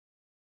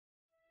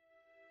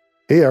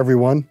Hey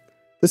everyone,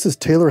 this is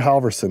Taylor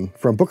Halverson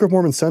from Book of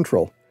Mormon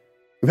Central.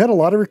 We've had a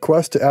lot of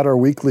requests to add our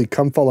weekly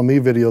Come Follow Me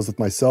videos with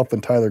myself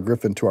and Tyler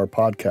Griffin to our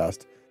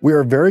podcast. We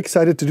are very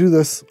excited to do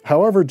this.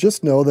 However,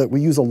 just know that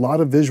we use a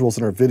lot of visuals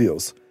in our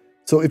videos.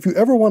 So if you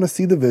ever want to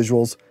see the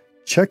visuals,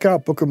 check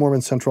out Book of Mormon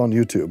Central on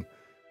YouTube.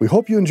 We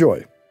hope you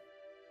enjoy.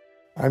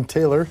 I'm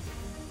Taylor.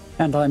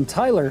 And I'm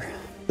Tyler.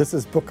 This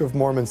is Book of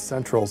Mormon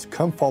Central's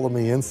Come Follow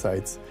Me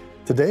Insights.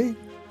 Today,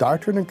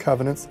 Doctrine and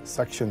Covenants,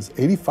 sections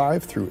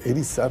 85 through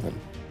 87.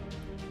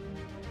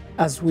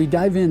 As we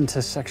dive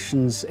into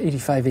sections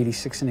 85,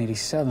 86, and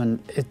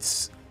 87,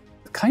 it's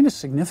kind of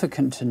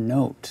significant to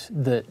note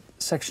that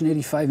section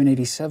 85 and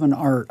 87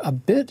 are a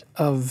bit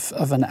of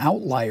an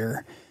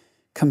outlier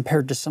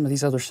compared to some of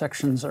these other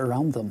sections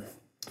around them.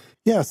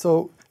 Yeah,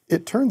 so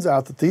it turns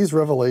out that these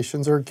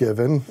revelations are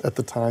given at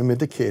the time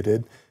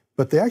indicated,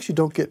 but they actually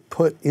don't get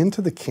put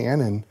into the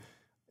canon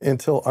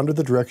until under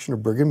the direction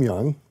of Brigham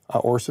Young.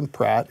 Orson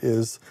Pratt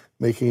is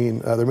making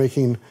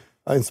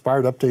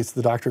inspired updates to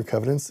the Doctrine and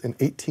Covenants in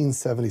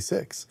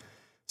 1876.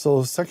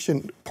 So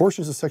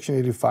portions of section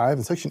 85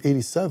 and section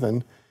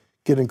 87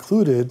 get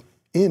included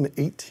in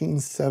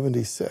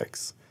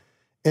 1876.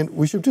 And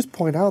we should just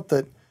point out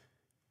that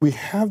we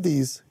have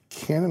these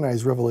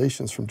canonized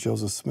revelations from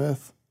Joseph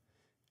Smith,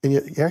 and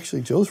yet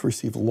actually Joseph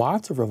received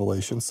lots of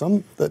revelations,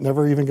 some that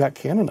never even got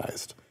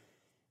canonized.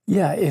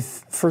 Yeah,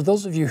 if for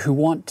those of you who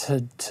want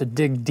to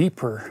dig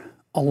deeper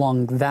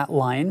along that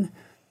line,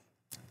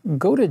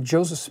 go to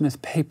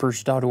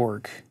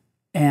josephsmithpapers.org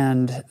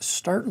and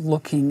start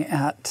looking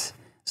at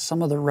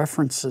some of the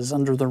references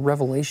under the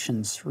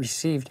revelations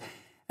received.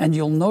 And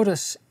you'll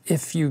notice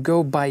if you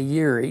go by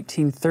year,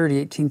 1830,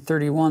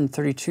 1831,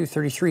 32,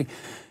 33,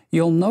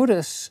 you'll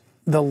notice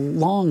the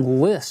long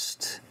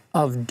list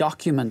of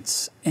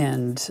documents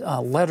and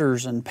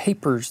letters and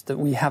papers that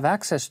we have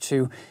access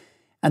to.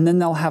 And then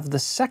they'll have the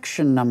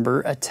section number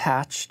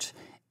attached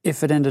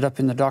if it ended up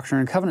in the Doctrine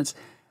and Covenants.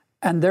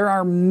 And there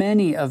are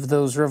many of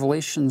those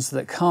revelations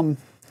that come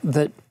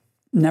that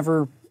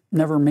never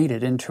made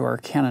it into our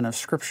canon of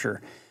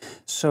Scripture.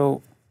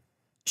 So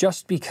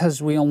just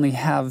because we only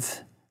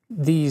have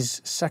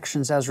these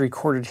sections as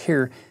recorded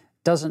here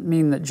doesn't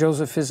mean that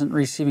Joseph isn't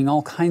receiving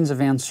all kinds of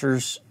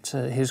answers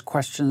to his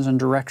questions and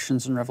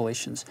directions and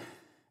revelations.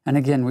 And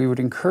again, we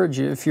would encourage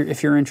you,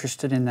 if you're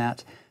interested in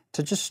that,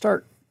 to just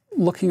start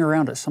looking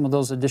around at some of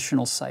those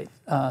additional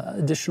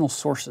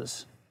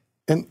sources.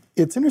 And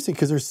it's interesting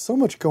because there's so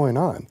much going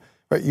on,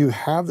 right? You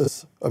have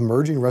this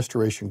emerging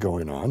restoration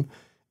going on,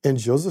 and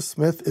Joseph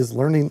Smith is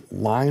learning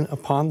line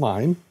upon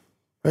line,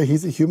 right?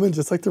 He's a human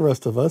just like the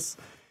rest of us,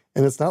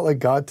 and it's not like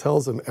God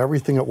tells him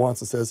everything at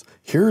once and says,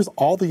 here's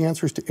all the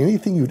answers to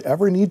anything you'd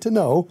ever need to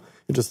know,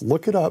 and just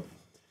look it up.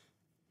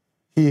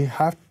 He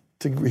has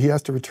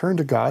to return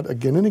to God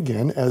again and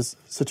again as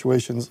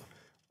situations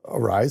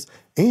arise,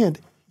 and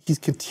he's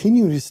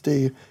continuing to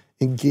stay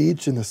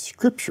engaged in the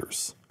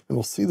Scriptures. And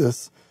we'll see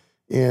this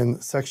in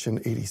section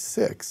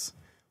 86,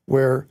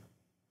 where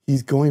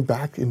he's going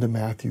back into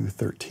Matthew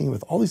 13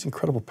 with all these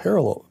incredible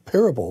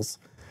parables,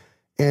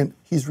 and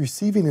he's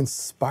receiving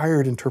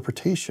inspired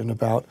interpretation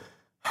about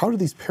how do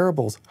these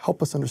parables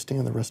help us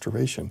understand the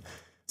restoration.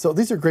 So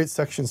these are great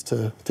sections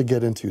to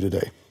get into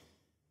today.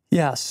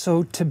 Yeah,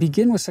 so to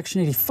begin with section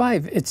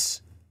 85,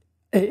 it's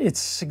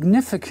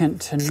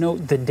significant to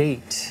note the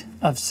date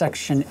of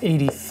section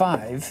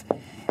 85,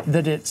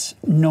 that it's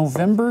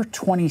November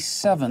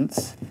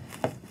 27th,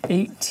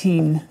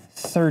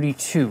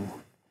 1832,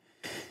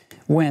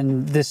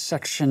 when this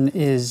section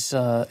is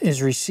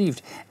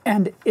received.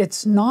 And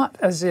it's not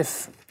as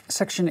if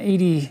section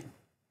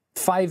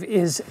 85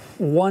 is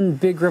one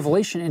big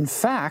revelation. In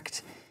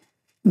fact,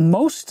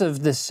 most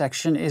of this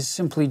section is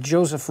simply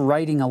Joseph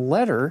writing a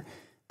letter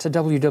to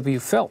W.W.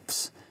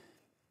 Phelps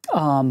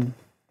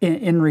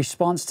in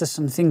response to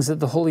some things that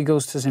the Holy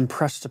Ghost has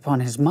impressed upon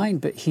his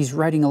mind, but he's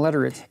writing a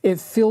letter. It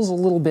feels a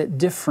little bit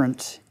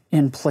different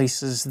in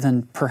places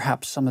than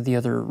perhaps some of the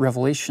other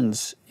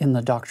revelations in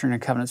the Doctrine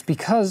and Covenants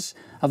because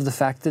of the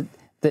fact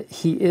that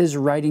he is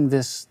writing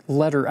this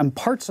letter. And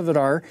parts of it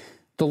are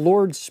the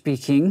Lord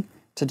speaking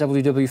to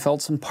W.W.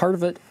 Phelps, and part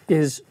of it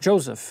is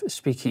Joseph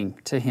speaking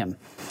to him.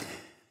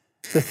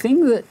 The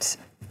thing that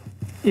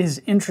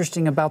is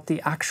interesting about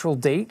the actual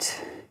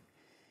date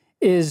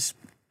is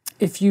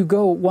if you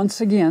go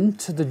once again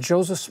to the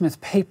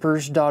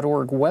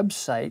josephsmithpapers.org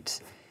website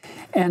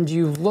and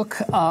you look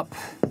up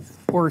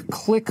or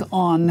click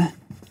on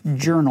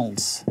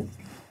journals,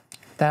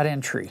 that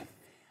entry,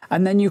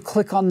 and then you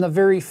click on the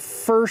very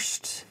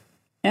first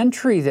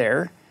entry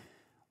there,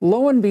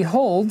 lo and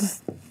behold,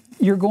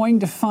 you're going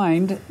to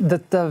find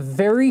that the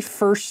very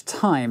first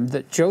time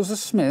that Joseph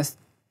Smith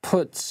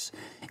puts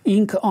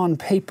ink on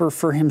paper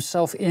for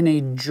himself in a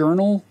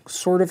journal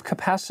sort of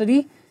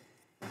capacity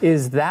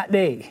is that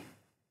day,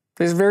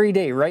 this very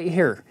day right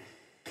here.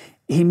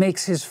 He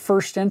makes his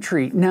first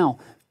entry. Now,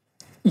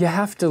 you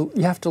have to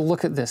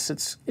look at this.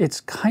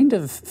 It's kind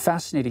of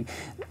fascinating.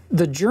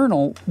 The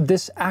journal,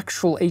 this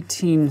actual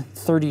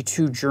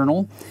 1832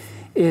 journal,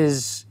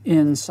 is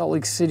in Salt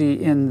Lake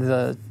City in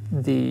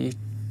the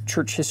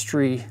church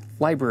history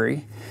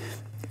library.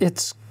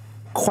 It's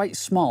quite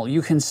small.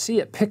 You can see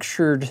it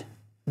pictured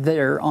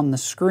there on the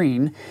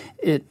screen.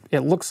 It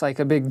looks like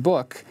a big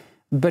book,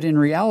 but in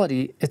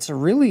reality, it's a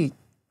really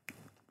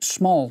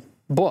small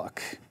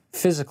book,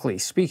 physically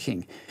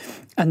speaking.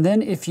 And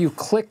then if you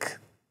click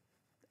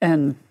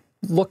and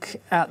look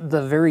at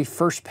the very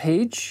first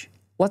page,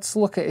 let's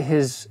look at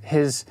his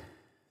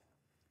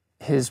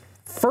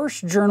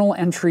first journal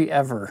entry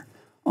ever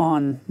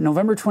on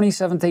November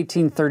 27th,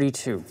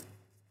 1832.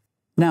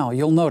 Now,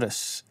 you'll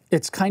notice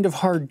it's kind of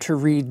hard to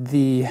read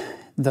the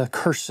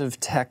cursive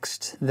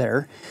text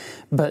there,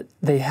 but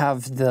they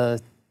have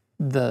the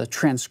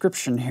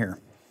transcription here.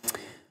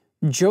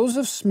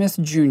 Joseph Smith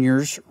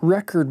Jr.'s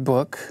record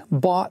book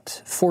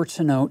bought for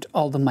to note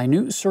all the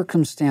minute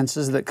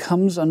circumstances that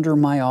comes under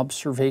my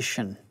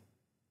observation.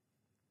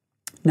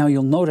 Now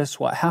you'll notice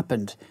what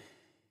happened.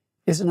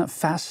 Isn't it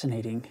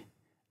fascinating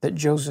that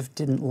Joseph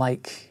didn't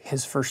like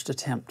his first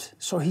attempt?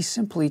 So he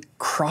simply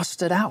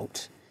crossed it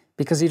out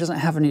because he doesn't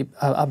have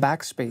a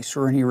backspace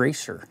or an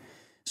eraser.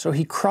 So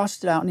he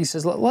crossed it out and he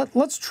says,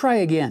 let's try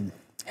again.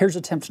 Here's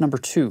attempt number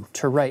 2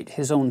 to write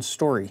his own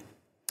story.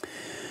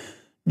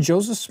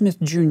 Joseph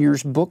Smith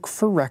Jr.'s book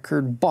for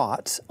record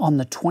bought on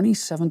the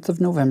 27th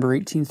of November,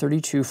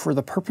 1832, for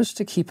the purpose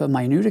to keep a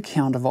minute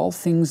account of all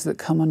things that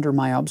come under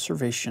my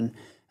observation,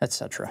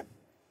 etc.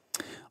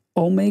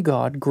 O may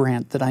God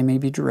grant that I may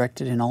be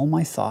directed in all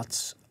my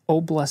thoughts. O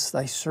bless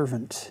thy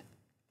servant.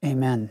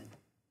 Amen.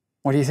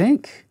 What do you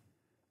think?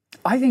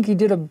 I think he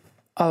did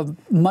a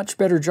much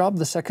better job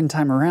the second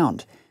time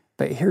around.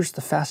 But here's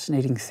the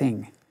fascinating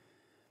thing.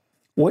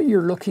 What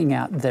you're looking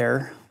at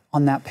there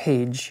on that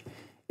page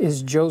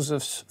is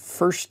Joseph's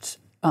first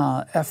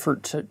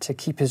effort to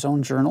keep his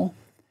own journal.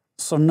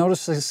 So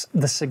notice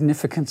the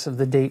significance of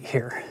the date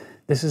here.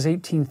 This is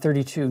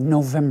 1832,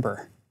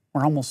 November.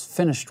 We're almost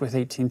finished with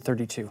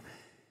 1832.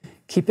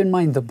 Keep in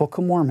mind the Book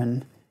of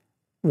Mormon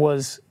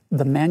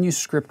the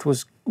manuscript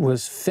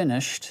was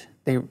finished.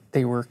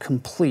 They were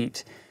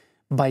complete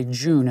by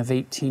June of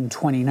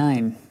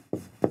 1829.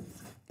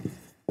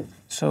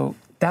 So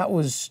that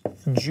was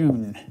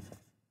June.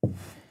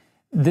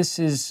 This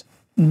is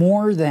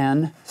more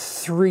than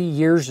 3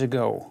 years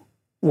ago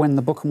when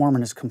the Book of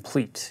Mormon is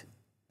complete.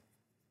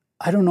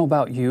 I don't know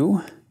about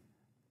you,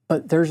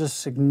 but there's a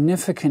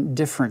significant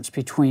difference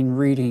between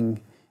reading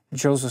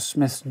Joseph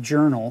Smith's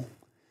journal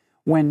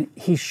when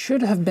he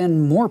should have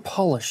been more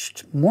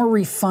polished, more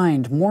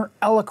refined, more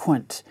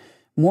eloquent,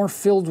 more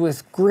filled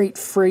with great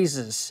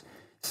phrases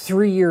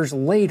 3 years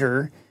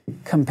later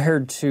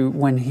compared to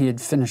when he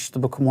had finished the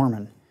Book of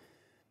Mormon.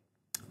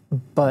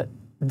 But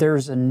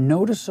there's a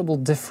noticeable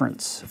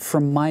difference,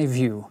 from my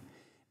view,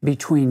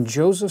 between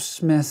Joseph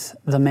Smith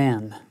the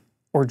man,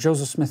 or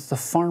Joseph Smith the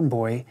farm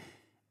boy,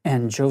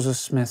 and Joseph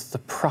Smith the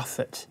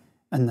prophet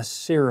and the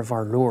seer of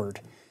our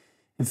Lord.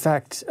 In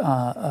fact,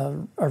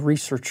 a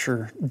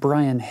researcher,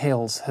 Brian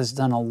Hales, has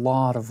done a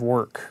lot of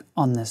work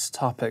on this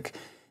topic,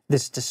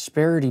 this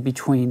disparity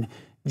between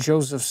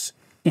Joseph's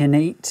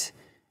innate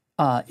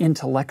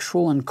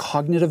intellectual and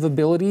cognitive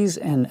abilities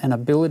and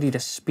ability to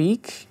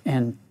speak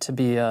and to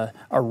be a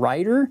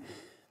writer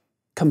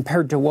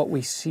compared to what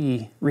we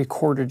see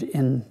recorded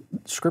in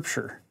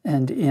Scripture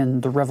and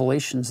in the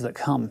revelations that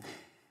come.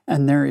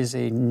 And there is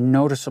a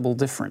noticeable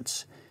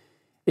difference.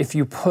 If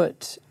you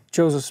put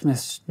Joseph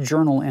Smith's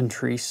journal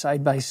entry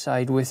side by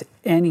side with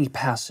any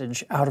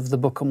passage out of the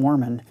Book of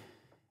Mormon,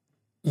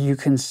 you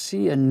can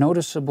feel a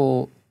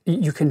noticeable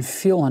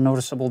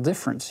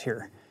difference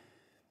here.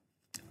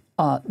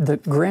 The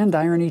grand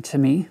irony to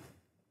me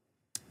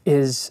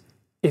is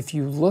if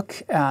you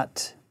look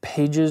at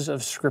pages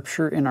of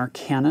Scripture in our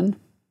canon,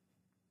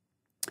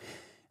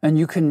 and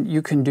you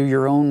can do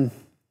your own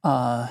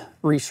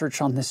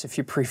research on this if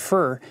you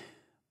prefer,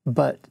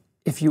 but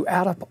if you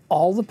add up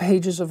all the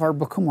pages of our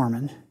Book of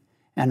Mormon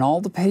and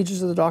all the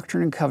pages of the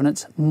Doctrine and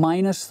Covenants,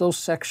 minus those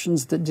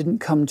sections that didn't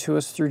come to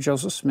us through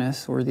Joseph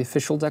Smith or the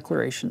official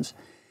declarations,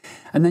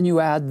 and then you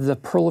add the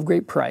Pearl of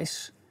Great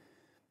Price,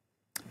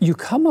 you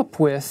come up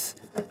with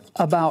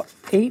about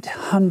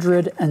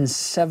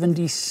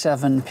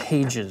 877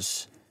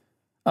 pages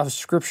of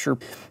Scripture.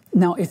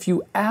 Now, if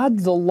you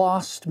add the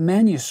lost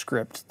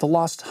manuscript, the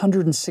lost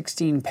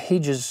 116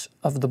 pages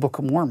of the Book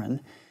of Mormon,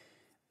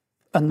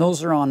 and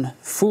those are on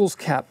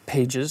foolscap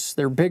pages,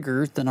 they're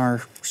bigger than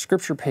our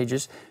Scripture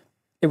pages,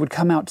 it would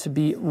come out to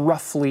be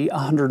roughly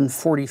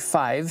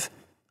 145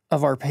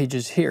 of our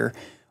pages here.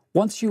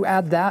 Once you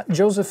add that,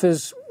 Joseph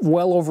is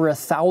well over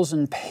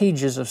 1,000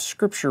 pages of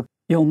Scripture.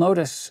 You'll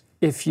notice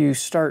if you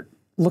start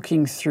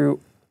looking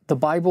through the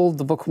Bible,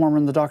 the Book of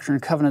Mormon, the Doctrine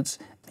and Covenants,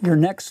 your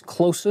next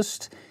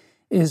closest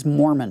is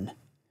Mormon,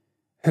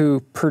 who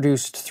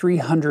produced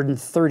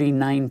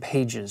 339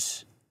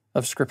 pages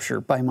of Scripture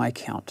by my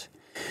count.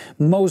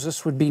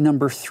 Moses would be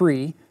number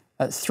 3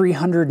 at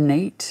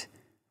 308,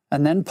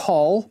 and then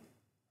Paul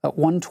at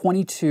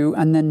 122,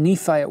 and then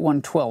Nephi at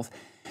 112.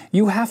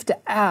 You have to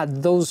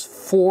add those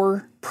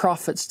 4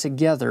 prophets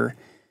together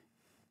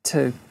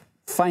to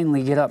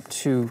finally get up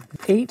to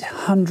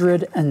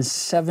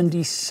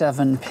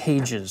 877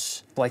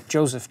 pages, like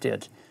Joseph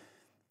did,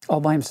 all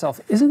by himself.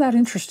 Isn't that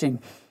interesting?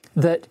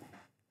 That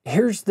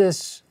here's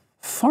this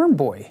farm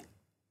boy,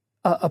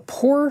 a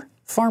poor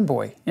farm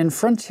boy in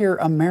frontier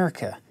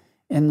America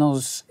in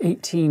those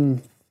late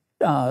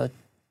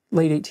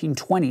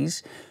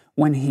 1820s,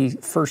 when he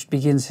first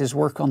begins his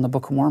work on the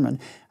Book of Mormon.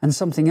 And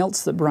something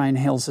else that Brian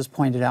Hales has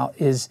pointed out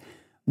is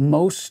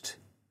most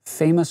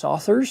famous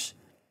authors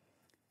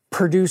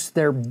produce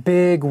their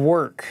big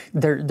work,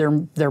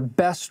 their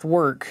best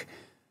work,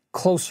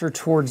 closer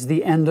towards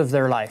the end of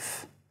their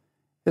life.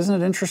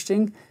 Isn't it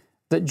interesting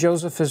that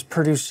Joseph is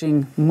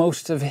producing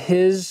most of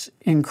his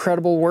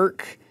incredible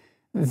work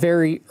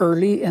very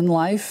early in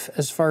life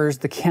as far as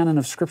the canon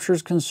of Scripture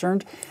is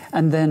concerned,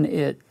 and then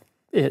it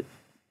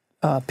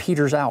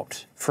peters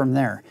out from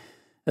there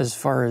as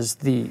far as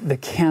the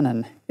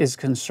canon is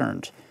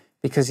concerned,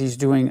 because he's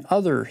doing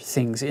other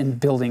things in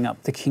building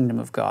up the kingdom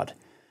of God.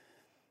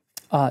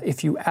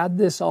 If you add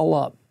this all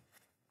up,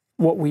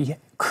 what we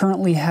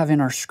currently have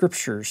in our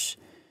Scriptures,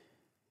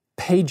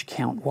 page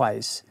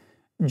count-wise,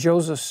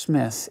 Joseph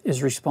Smith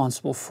is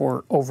responsible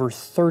for over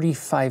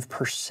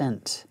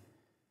 35%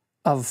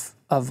 of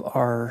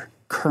our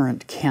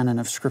current canon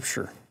of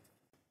Scripture.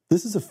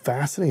 This is a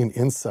fascinating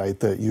insight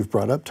that you've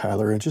brought up,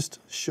 Tyler, and just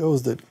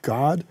shows that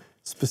God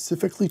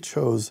specifically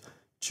chose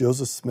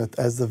Joseph Smith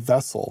as the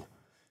vessel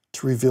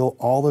to reveal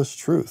all this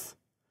truth.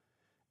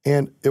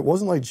 And it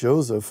wasn't like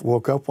Joseph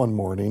woke up one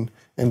morning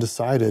and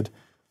decided,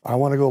 I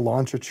want to go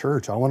launch a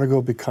church. I want to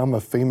go become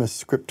a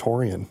famous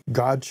scriptorian.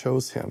 God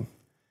chose him.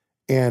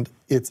 And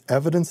it's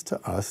evidence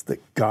to us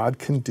that God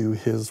can do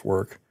his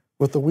work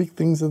with the weak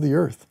things of the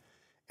earth.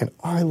 And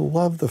I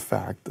love the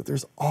fact that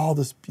there's all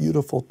this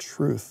beautiful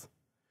truth,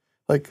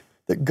 like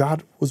that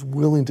God was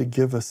willing to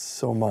give us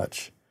so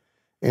much,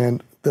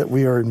 and that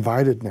we are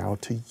invited now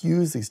to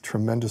use these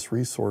tremendous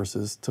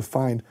resources to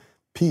find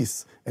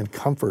peace and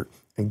comfort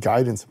and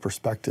guidance and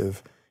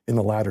perspective in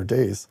the latter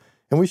days.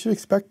 And we should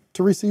expect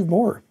to receive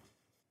more.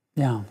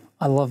 Yeah,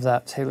 I love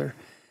that, Taylor.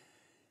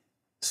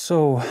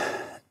 So,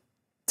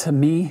 to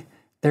me,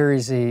 there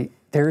is a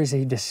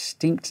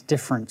distinct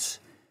difference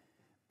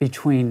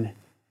between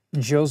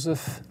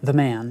Joseph the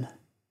man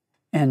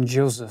and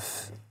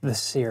Joseph the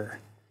seer.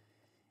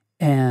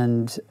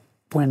 And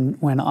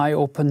when I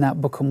open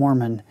that Book of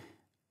Mormon,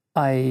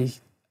 I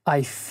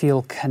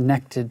feel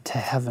connected to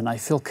heaven. I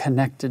feel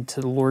connected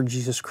to the Lord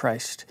Jesus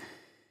Christ.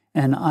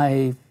 And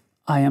I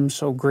am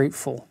so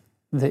grateful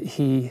that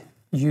he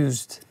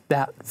used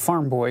that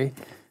farm boy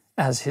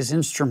as his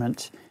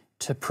instrument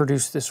to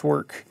produce this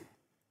work.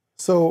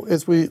 So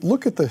as we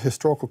look at the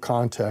historical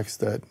context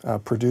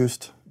that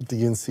produced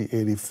D&C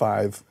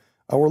 85,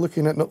 we're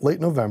looking at late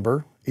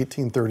November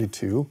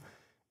 1832,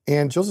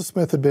 and Joseph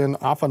Smith had been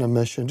off on a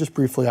mission just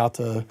briefly out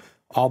to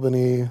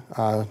Albany,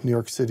 New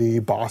York City,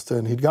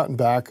 Boston. He'd gotten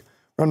back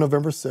around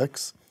November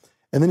 6th,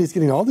 and then he's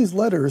getting all these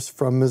letters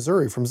from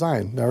Missouri, from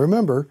Zion. Now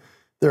remember,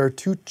 there are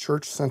two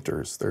church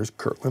centers. There's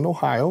Kirtland,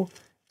 Ohio,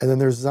 and then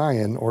there's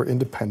Zion, or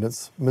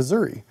Independence,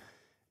 Missouri.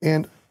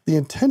 And the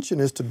intention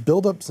is to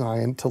build up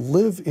Zion, to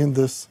live in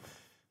this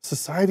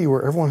society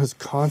where everyone has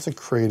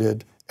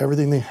consecrated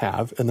everything they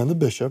have, and then the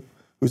bishop,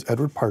 who's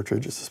Edward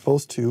Partridge, is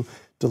supposed to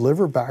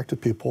deliver back to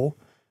people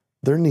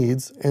their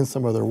needs and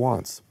some of their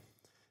wants.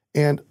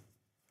 And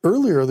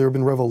earlier, there have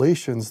been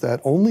revelations that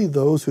only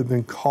those who'd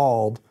been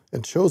called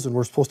and chosen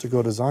were supposed to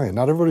go to Zion.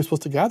 Not everybody's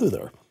supposed to gather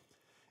there.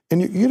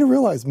 And you got to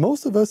realize,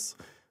 most of us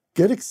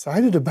get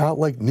excited about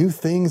like new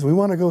things. We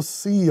want to go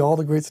see all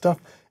the great stuff.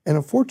 And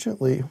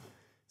unfortunately,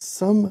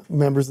 some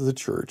members of the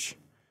church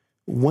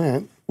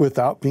went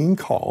without being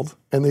called,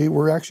 and they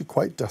were actually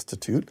quite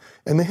destitute,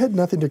 and they had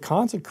nothing to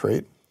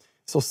consecrate.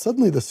 So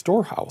suddenly the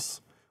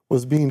storehouse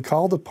was being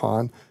called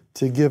upon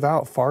to give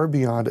out far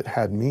beyond it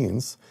had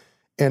means.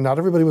 And not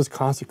everybody was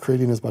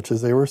consecrating as much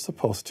as they were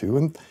supposed to.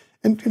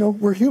 And you know,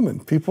 we're human.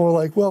 People are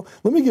like, well,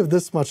 let me give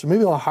this much, and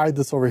maybe I'll hide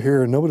this over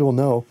here and nobody will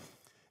know.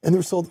 And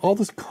there's all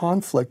this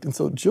conflict. And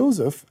so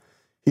Joseph,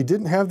 he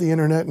didn't have the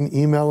internet and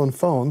email and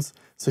phones,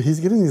 so he's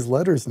getting these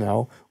letters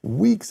now,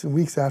 weeks and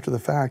weeks after the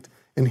fact,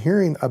 and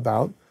hearing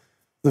about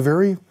the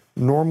very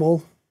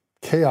normal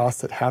chaos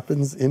that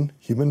happens in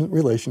human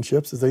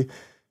relationships as they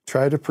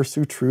try to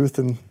pursue truth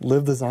and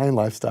live the Zion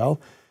lifestyle.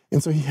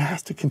 And so he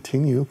has to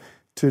continue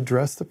to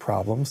address the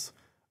problems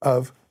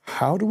of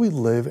how do we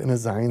live in a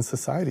Zion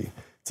society?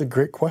 It's a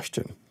great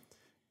question.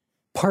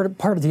 Part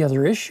of the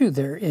other issue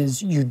there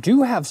is you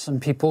do have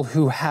some people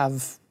who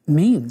have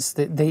means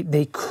that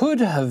they could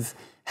have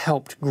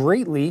helped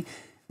greatly.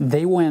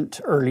 They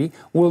went early.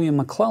 William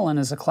McClellan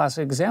is a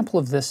classic example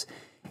of this.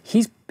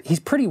 He's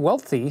pretty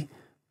wealthy,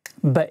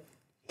 but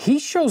he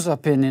shows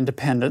up in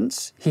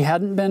Independence. He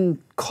hadn't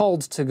been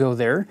called to go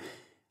there,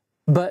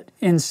 but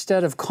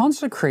instead of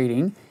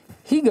consecrating,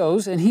 he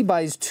goes and he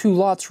buys 2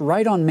 lots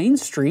right on Main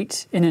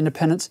Street in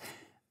Independence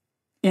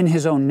in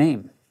his own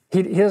name.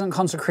 He doesn't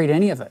consecrate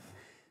any of it.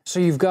 So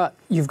you've got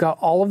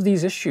all of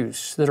these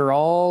issues that are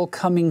all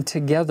coming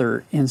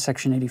together in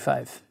Section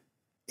 85.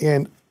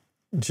 And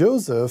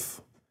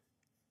Joseph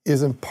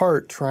is in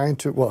part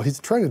he's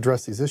trying to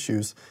address these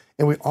issues.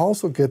 And we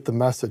also get the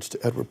message to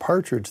Edward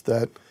Partridge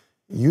that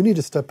you need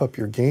to step up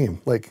your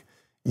game. Like,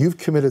 you've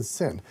committed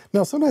sin.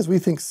 Now, sometimes we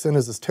think sin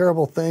is this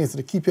terrible thing, it's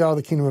to keep you out of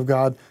the kingdom of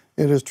God.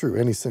 It is true,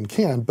 any sin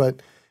can.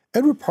 But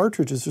Edward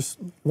Partridge is just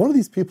one of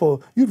these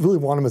people, you'd really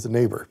want him as a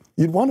neighbor.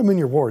 You'd want him in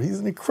your ward. He's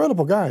an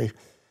incredible guy.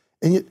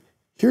 And yet,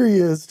 here he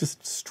is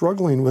just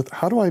struggling with,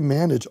 how do I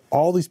manage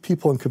all these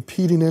people and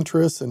competing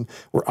interests, and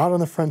we're out on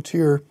the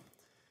frontier.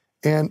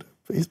 And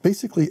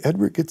basically,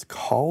 Edward gets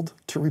called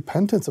to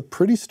repentance, a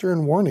pretty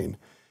stern warning.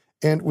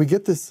 And we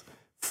get this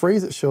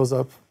phrase that shows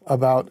up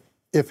about,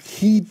 if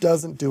he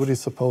doesn't do what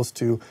he's supposed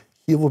to,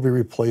 he will be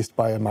replaced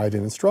by a mighty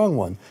and strong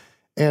one.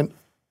 And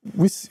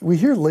we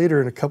hear later,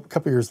 in a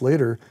couple years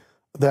later,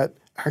 that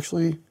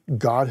actually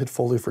God had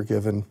fully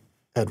forgiven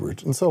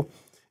Edward. And so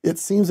it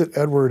seems that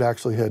Edward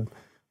actually had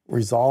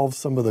resolved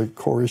some of the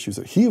core issues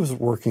that he was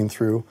working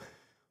through,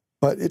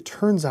 but it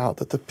turns out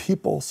that the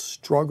people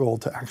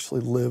struggled to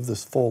actually live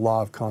this full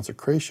law of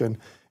consecration,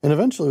 and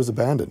eventually it was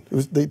abandoned.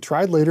 They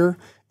tried later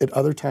at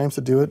other times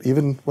to do it,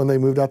 even when they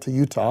moved out to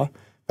Utah. In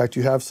fact,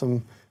 you have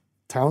some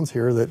towns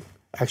here that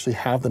actually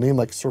have the name,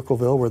 like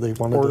Circleville, where they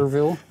wanted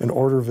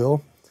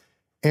Orderville.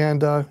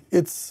 And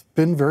it's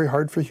been very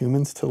hard for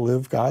humans to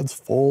live God's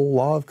full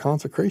law of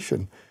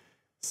consecration.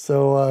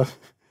 So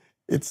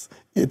it's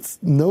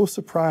no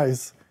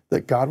surprise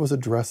that God was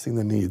addressing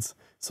the needs.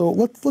 So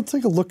let's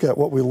take a look at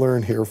what we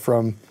learn here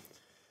from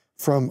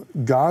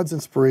God's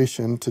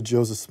inspiration to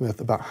Joseph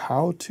Smith about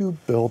how to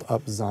build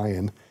up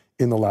Zion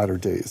in the latter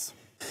days.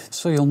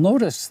 So you'll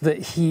notice that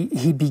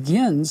he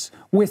begins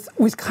with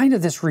kind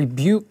of this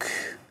rebuke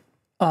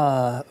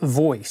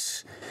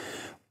voice,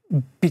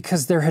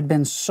 because there had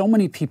been so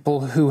many people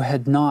who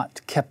had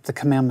not kept the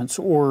commandments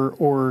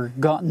or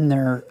gotten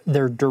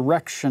their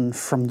direction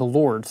from the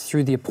Lord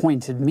through the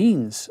appointed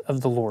means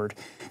of the Lord.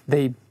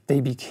 They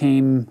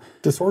became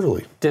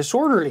disorderly.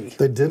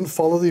 They didn't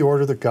follow the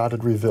order that God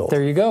had revealed.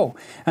 There you go.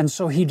 And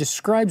so he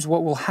describes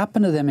what will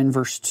happen to them in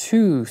verse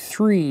 2,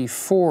 3,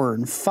 4,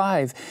 and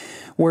 5,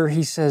 where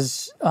he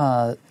says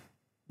we're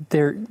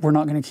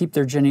not going to keep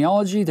their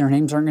genealogy, their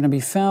names aren't going to be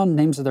found,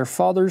 names of their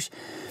fathers.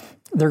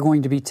 They're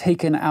going to be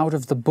taken out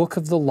of the book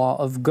of the law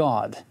of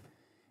God.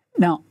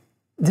 Now,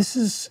 this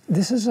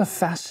is a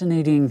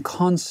fascinating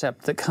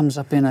concept that comes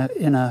up in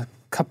a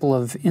couple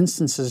of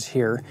instances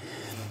here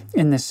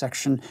in this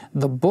section.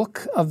 The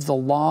book of the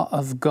law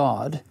of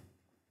God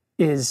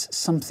is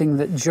something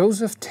that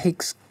Joseph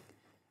takes.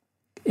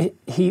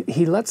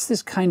 He lets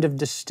this kind of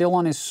distill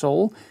on his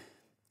soul,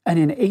 and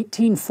in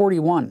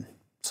 1841,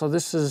 so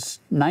this is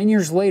 9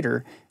 years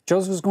later,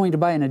 Joseph is going to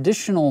buy an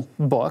additional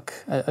book,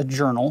 a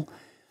journal,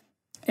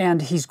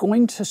 and he's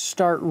going to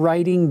start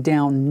writing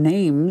down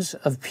names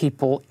of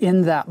people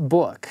in that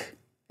book.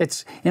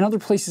 It's, in other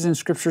places in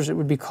Scriptures, it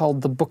would be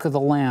called the Book of the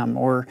Lamb,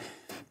 or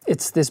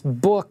it's this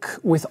book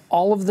with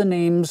all of the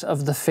names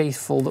of the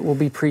faithful that will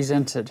be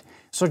presented.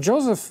 So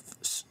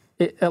Joseph,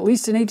 at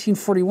least in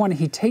 1841,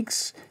 he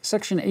takes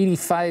section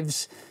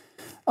 85's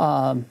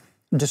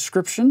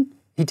description,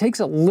 he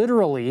takes it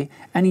literally,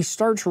 and he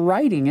starts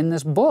writing in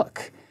this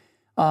book.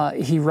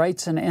 He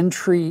writes an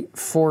entry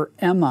for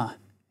Emma,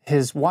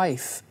 his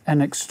wife,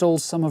 and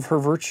extols some of her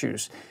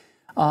virtues,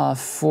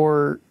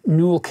 for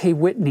Newell K.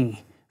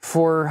 Whitney,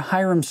 for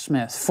Hiram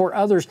Smith, for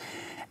others.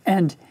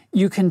 And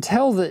you can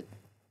tell that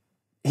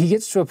he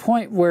gets to a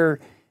point where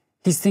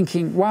he's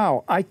thinking,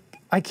 wow,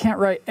 I can't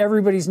write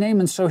everybody's name,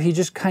 and so he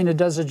just kind of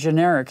does a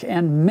generic,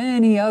 and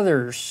many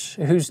others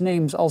whose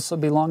names also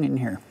belong in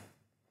here.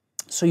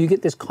 So you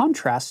get this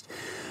contrast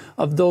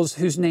of those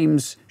whose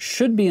names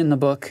should be in the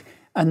book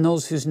and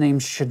those whose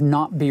names should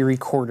not be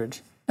recorded,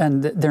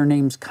 and their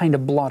names kind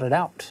of blotted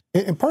out.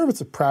 And part of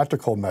it's a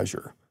practical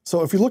measure.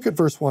 So if you look at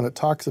verse 1, it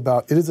talks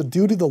about, it is a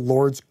duty of the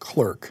Lord's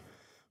clerk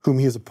whom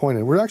he has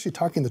appointed. We're actually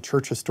talking the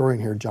church historian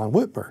here, John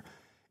Whitmer.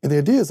 And the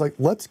idea is, like,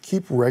 let's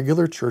keep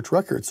regular church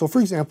records. So,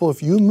 for example,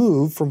 if you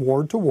move from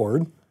ward to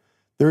ward,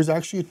 there's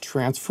actually a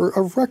transfer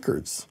of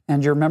records.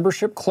 And your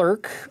membership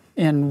clerk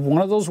in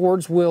one of those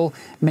wards will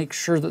make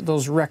sure that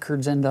those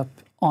records end up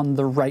on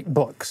the right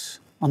books,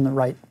 in the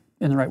right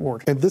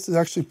ward. And this is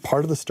actually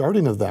part of the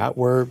starting of that,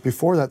 where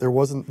before that there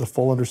wasn't the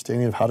full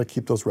understanding of how to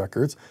keep those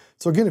records.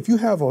 So again, if you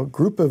have a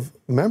group of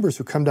members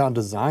who come down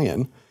to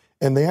Zion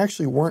and they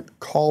actually weren't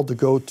called to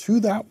go to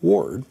that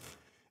ward,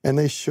 and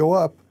they show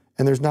up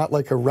and there's not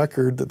like a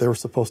record that they were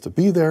supposed to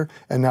be there,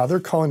 and now they're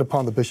calling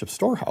upon the bishop's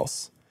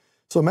storehouse.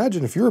 So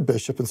imagine if you're a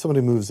bishop and somebody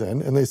moves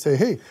in and they say,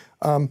 hey,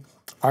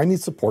 I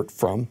need support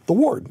from the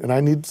ward and I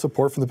need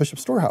support from the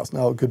bishop's storehouse.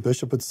 Now, a good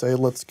bishop would say,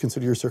 let's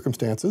consider your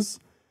circumstances.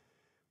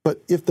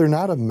 But if they're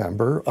not a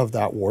member of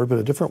that ward, but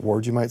a different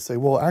ward, you might say,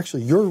 well,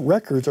 actually, your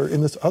records are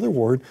in this other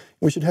ward.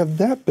 We should have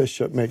that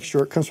bishop make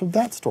sure it comes from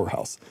that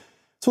storehouse.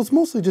 So it's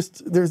mostly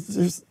just,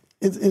 there's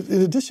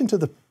in addition to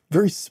the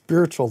very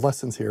spiritual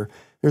lessons here,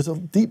 there's a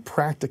deep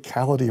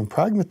practicality and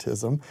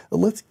pragmatism that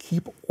let's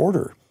keep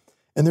order.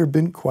 And there have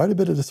been quite a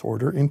bit of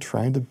disorder in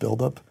trying to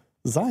build up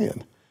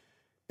Zion.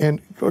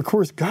 And of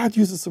course, God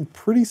uses some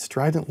pretty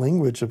strident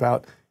language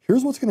about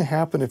here's what's going to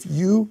happen if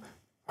you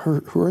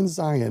who are in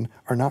Zion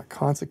are not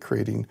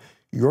consecrating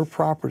your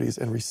properties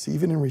and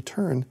receiving in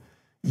return.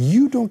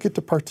 You don't get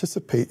to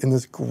participate in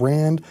this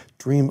grand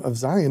dream of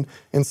Zion.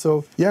 And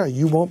so, yeah,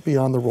 you won't be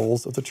on the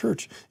rolls of the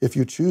church. If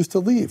you choose to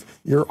leave,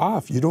 you're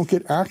off. You don't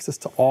get access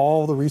to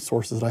all the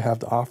resources that I have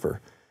to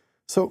offer.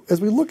 So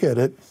as we look at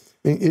it,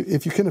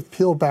 if you kind of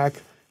peel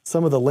back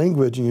some of the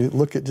language and you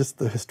look at just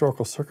the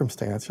historical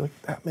circumstance, you're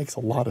like, that makes a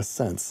lot of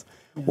sense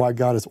why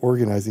God is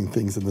organizing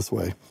things in this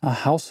way. A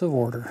house of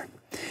order.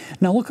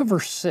 Now look at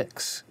verse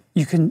 6.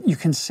 You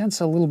can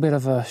sense a little bit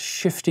of a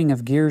shifting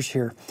of gears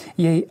here.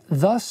 Yea,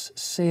 thus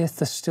saith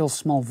the still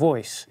small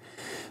voice.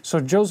 So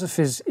Joseph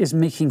is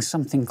making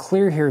something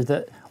clear here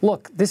that,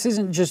 look, this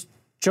isn't just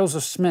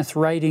Joseph Smith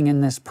writing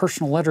in this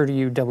personal letter to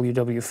you,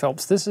 W.W.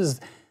 Phelps. This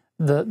is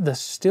the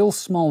still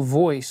small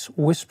voice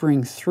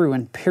whispering through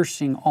and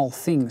piercing all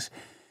things.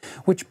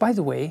 Which, by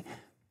the way,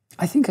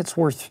 I think it's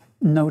worth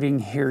noting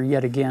here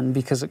yet again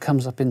because it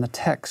comes up in the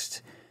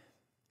text.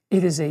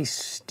 It is a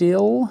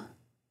still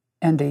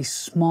and a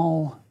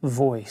small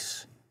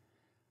voice.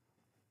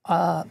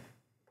 I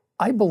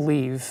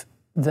believe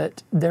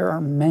that there are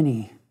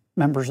many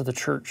members of the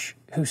church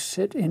who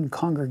sit in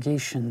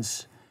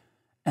congregations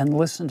and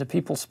listen to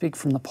people speak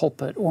from the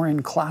pulpit, or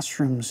in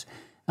classrooms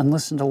and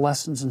listen to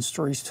lessons and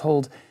stories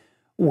told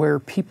where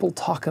people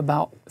talk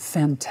about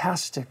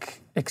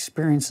fantastic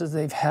experiences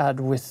they've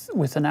had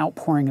with an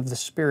outpouring of the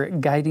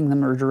Spirit guiding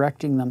them or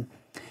directing them.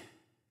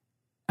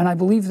 And I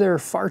believe there are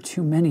far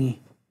too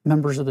many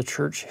members of the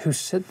church who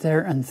sit there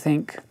and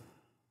think,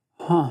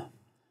 I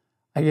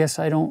guess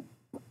I don't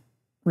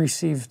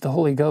receive the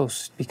Holy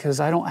Ghost because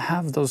I don't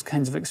have those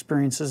kinds of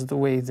experiences the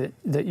way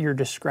that you're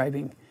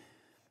describing.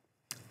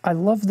 I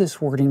love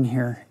this wording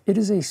here. It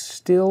is a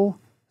still,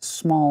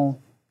 small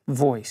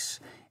voice.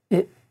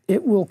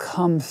 It will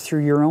come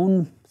through your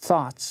own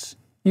thoughts,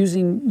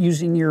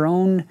 using your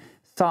own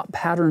thought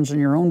patterns and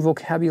your own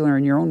vocabulary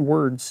and your own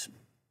words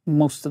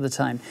most of the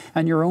time,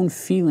 and your own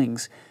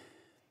feelings.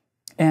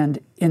 And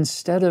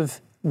instead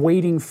of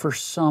waiting for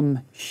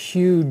some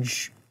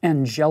huge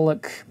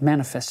angelic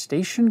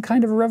manifestation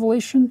kind of a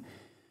revelation,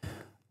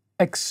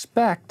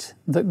 expect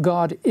that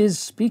God is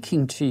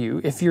speaking to you.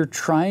 If you're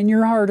trying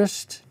your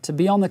hardest to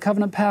be on the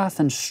covenant path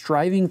and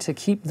striving to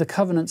keep the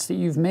covenants that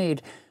you've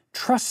made,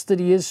 trust that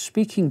He is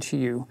speaking to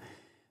you,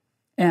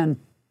 and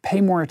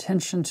pay more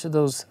attention to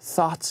those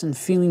thoughts and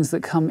feelings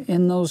that come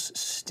in those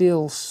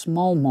still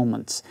small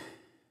moments,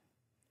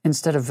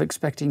 instead of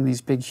expecting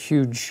these big,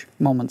 huge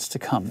moments to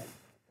come.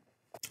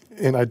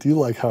 And I do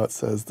like how it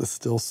says the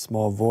still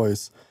small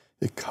voice,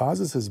 it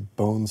causes his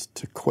bones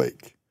to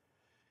quake.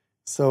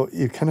 So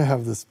you kind of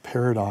have this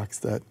paradox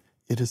that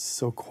it is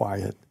so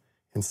quiet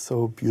and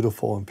so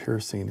beautiful and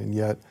piercing, and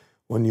yet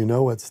when you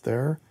know it's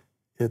there,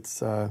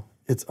 it's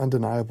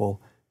undeniable,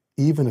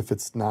 even if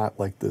it's not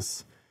like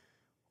this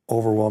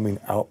overwhelming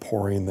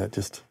outpouring that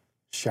just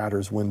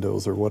shatters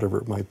windows or whatever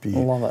it might be. I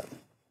love it.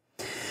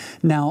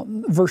 Now,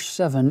 verse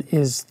 7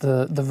 is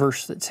the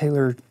verse that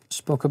Taylor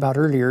spoke about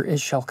earlier. It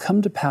shall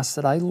come to pass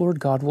that I, Lord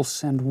God, will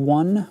send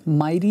one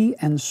mighty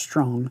and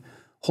strong,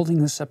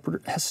 holding the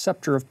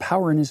scepter of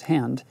power in his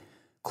hand,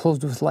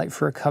 clothed with light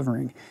for a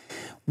covering.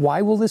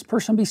 Why will this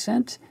person be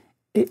sent?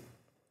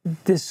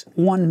 This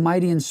one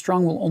mighty and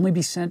strong will only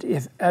be sent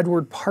if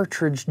Edward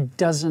Partridge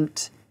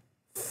doesn't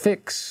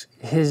fix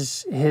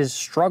his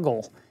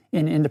struggle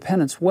in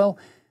independence. Well,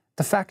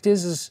 the fact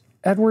is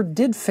Edward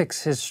did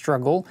fix his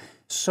struggle,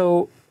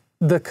 so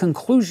the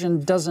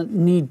conclusion doesn't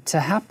need to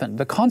happen.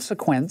 The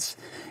consequence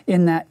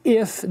in that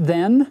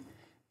if-then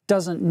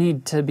doesn't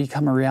need to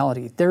become a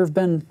reality. There have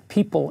been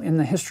people in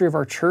the history of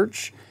our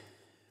church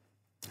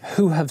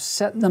who have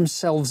set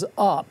themselves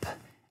up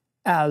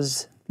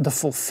as the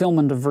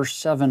fulfillment of verse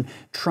 7,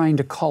 trying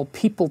to call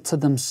people to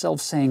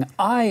themselves, saying,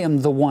 I am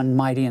the one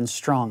mighty and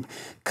strong.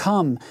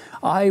 Come,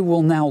 I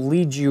will now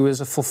lead you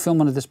as a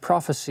fulfillment of this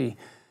prophecy.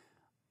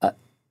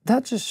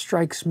 That just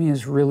strikes me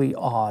as really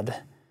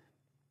odd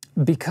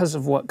because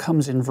of what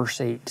comes in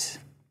verse 8,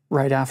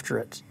 right after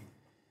it.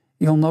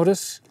 You'll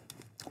notice,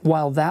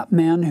 while that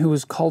man who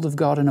is called of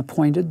God and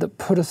appointed, that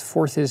putteth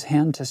forth his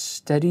hand to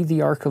steady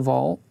the ark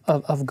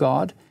of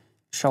God,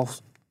 shall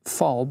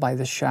fall by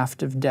the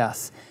shaft of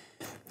death.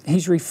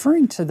 He's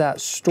referring to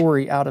that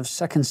story out of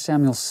 2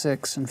 Samuel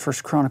 6 and 1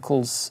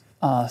 Chronicles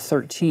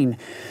 13,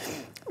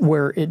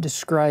 where it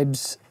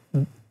describes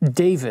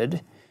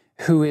David,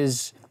 who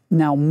is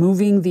now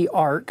moving the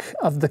Ark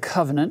of the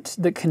Covenant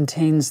that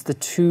contains the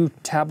 2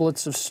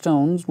 tablets of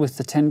stones with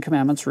the 10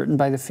 Commandments written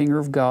by the finger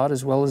of God,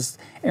 as well as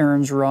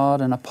Aaron's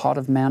rod and a pot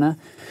of manna.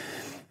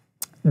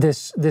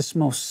 This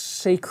most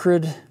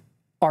sacred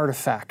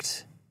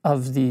artifact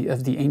of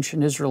the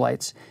ancient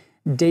Israelites.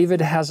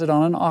 David has it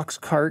on an ox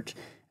cart,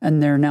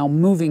 and they're now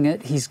moving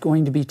it. He's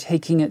going to be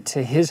taking it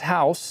to his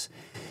house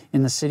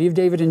in the city of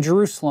David in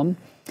Jerusalem,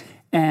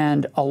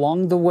 and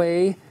along the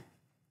way,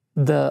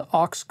 the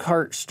ox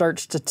cart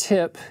starts to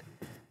tip,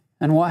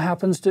 and what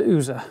happens to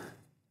Uzzah?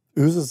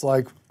 Uzzah's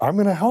like, I'm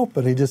going to help.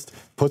 And he just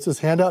puts his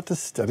hand out to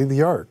steady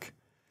the ark.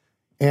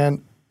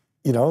 And,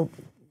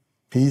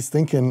 he's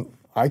thinking,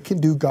 I can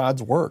do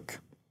God's work.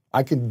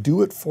 I can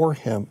do it for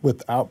him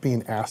without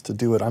being asked to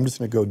do it. I'm just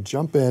going to go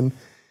jump in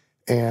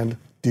and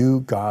do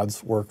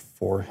God's work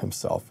for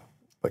himself.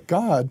 But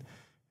God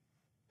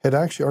had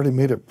actually already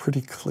made it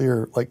pretty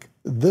clear, like,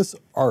 this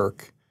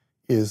ark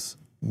is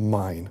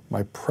mine.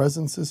 My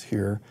presence is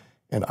here,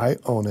 and I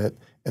own it,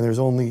 and there's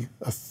only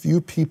a few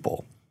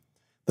people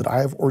that I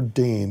have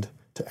ordained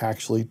to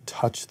actually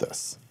touch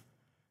this.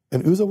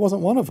 And Uzzah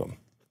wasn't one of them.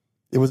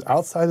 It was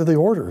outside of the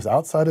orders,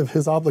 outside of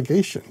his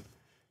obligation.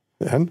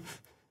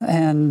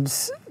 And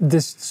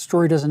this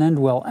story doesn't end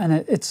well. And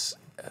it's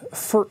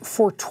for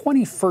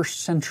 21st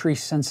century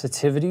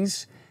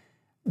sensitivities,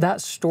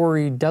 that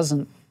story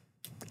doesn't,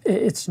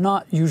 it's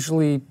not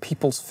usually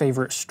people's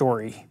favorite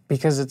story,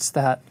 because it's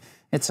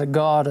a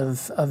God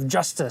of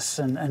justice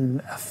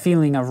and a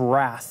feeling of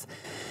wrath,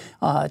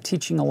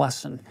 teaching a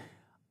lesson.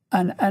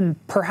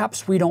 And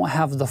perhaps we don't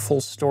have the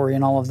full story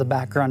and all of the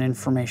background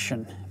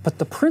information, but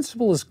the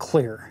principle is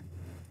clear.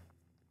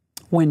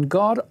 When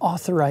God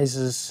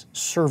authorizes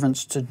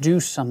servants to do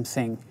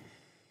something,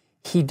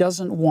 he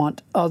doesn't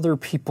want other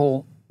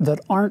people that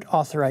aren't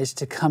authorized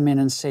to come in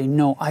and say,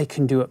 no, I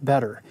can do it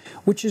better,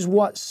 which is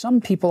what some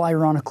people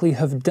ironically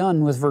have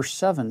done with verse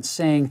 7,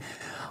 saying,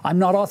 I'm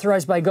not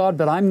authorized by God,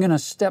 but I'm going to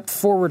step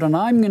forward and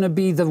I'm going to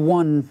be the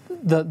one,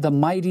 the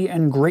mighty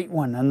and great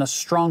one and the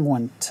strong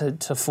one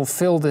to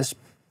fulfill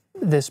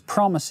this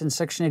promise in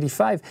section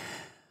 85.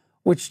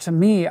 Which to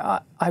me,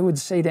 I would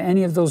say to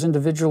any of those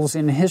individuals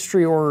in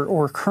history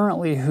or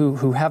currently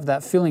who have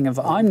that feeling of,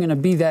 I'm going to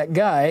be that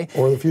guy.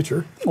 Or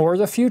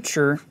the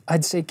future.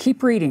 I'd say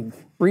keep reading.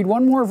 Read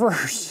one more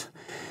verse.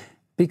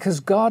 Because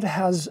God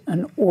has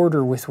an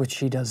order with which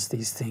he does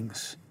these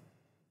things.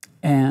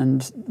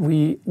 And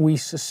we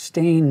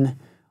sustain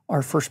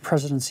our first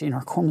presidency in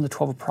our quorum of the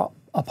 12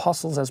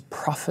 apostles as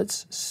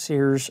prophets,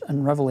 seers,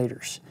 and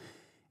revelators.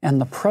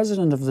 And the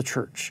president of the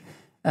church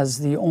as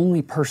the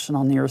only person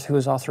on the earth who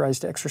is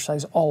authorized to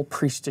exercise all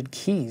priesthood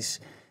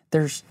keys.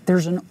 There's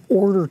an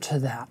order to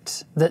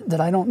that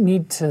I don't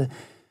need to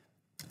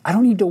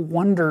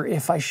wonder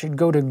if I should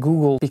go to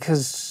Google,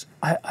 because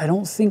I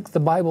don't think the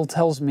Bible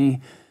tells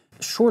me,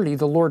 surely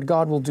the Lord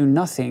God will do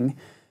nothing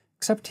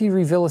except he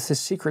revealeth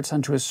his secrets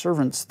unto his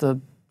servants, the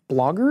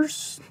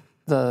bloggers,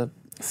 the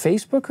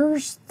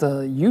Facebookers,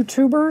 the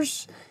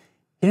YouTubers.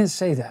 He didn't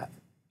say that.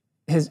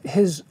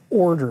 His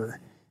order,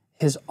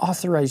 his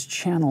authorized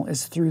channel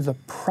is through the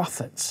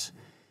prophets.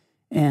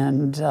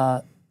 And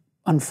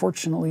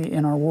unfortunately,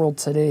 in our world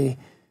today,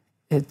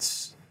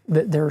 it's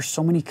that there are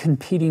so many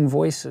competing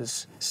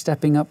voices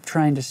stepping up,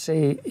 trying to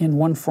say in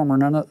one form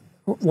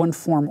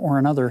or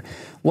another,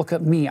 look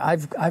at me,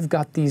 I've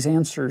got these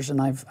answers,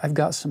 and I've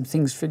got some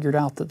things figured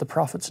out that the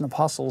prophets and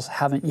apostles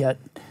haven't yet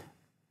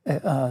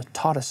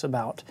taught us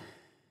about.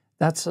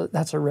 That's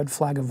a red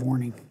flag of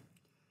warning.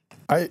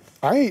 I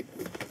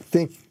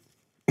think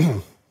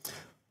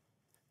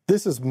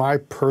this is my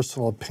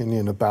personal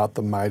opinion about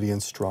the mighty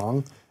and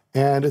strong,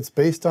 and it's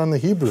based on the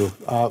Hebrew.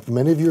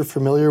 Many of you are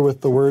familiar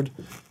with the word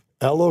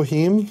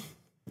Elohim,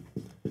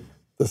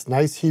 this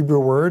nice Hebrew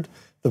word.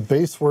 The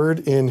base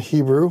word in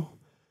Hebrew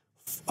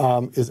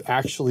is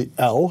actually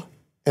El,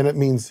 and it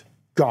means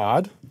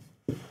God.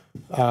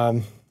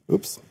 And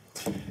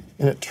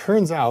it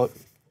turns out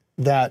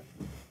that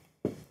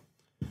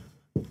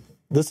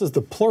this is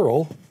the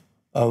plural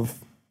of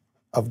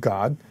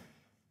God.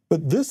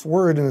 But this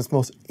word, in its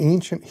most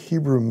ancient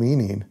Hebrew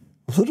meaning,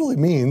 literally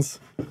means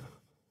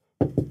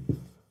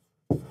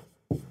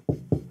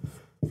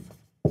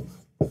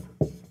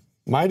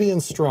mighty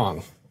and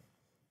strong.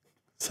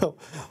 So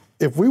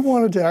if we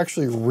wanted to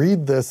actually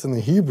read this in the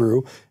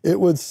Hebrew, it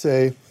would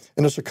say,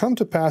 and it shall come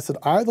to pass that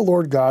I, the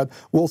Lord God,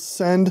 will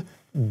send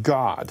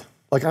God.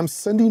 Like I'm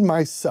sending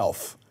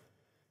myself.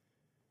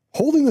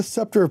 Holding the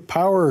scepter of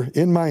power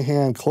in my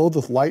hand, clothed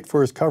with light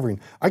for his covering.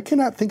 I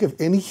cannot think of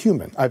any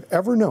human I've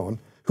ever known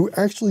who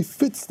actually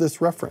fits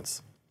this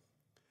reference.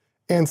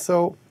 And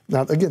so,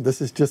 now again,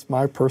 this is just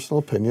my personal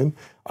opinion.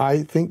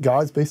 I think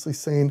God's basically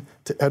saying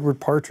to Edward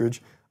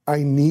Partridge,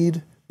 I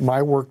need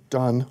my work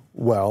done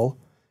well,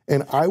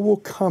 and I will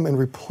come and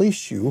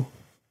replace you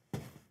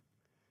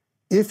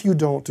if you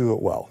don't do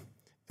it well.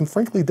 And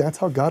frankly, that's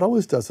how God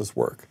always does his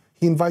work.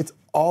 He invites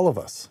all of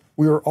us.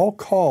 We are all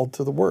called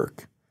to the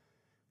work,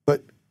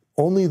 but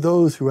only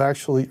those who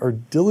actually are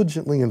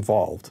diligently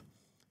involved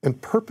and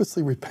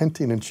purposely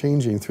repenting and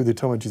changing through the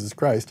atonement of Jesus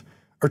Christ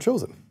are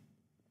chosen.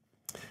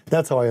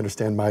 That's how I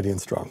understand mighty and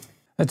strong.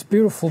 That's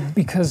beautiful,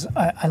 because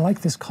I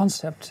like this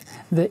concept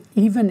that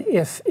even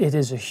if it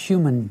is a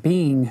human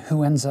being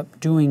who ends up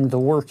doing the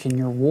work in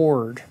your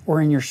ward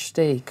or in your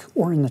stake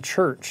or in the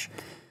church,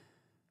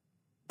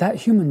 that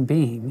human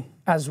being,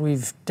 as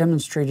we've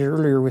demonstrated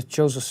earlier with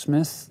Joseph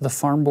Smith, the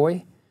farm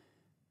boy,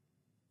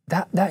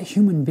 that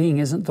human being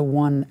isn't the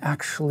one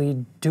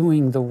actually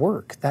doing the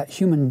work. That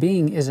human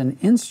being is an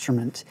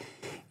instrument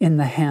in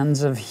the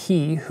hands of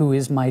he who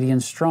is mighty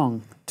and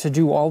strong to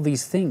do all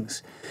these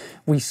things.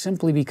 We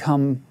simply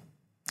become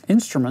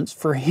instruments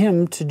for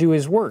Him to do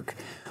His work,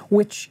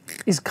 which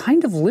is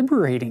kind of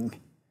liberating.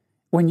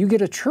 When you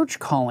get a church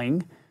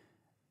calling,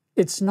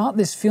 it's not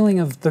this feeling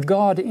of the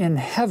God in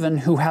heaven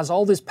who has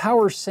all this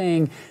power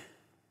saying,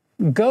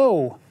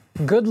 go,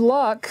 good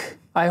luck,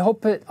 I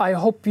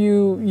hope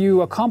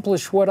you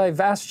accomplish what I've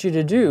asked you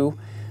to do.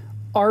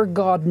 Our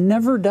God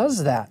never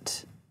does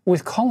that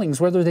with callings,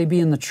 whether they be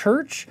in the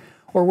church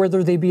or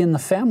whether they be in the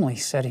family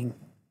setting.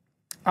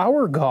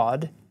 Our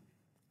God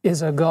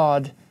is a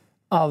God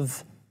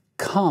of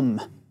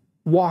come,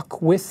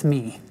 walk with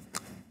me,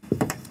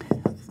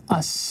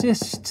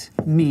 assist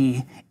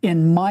me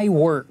in my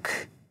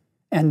work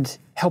and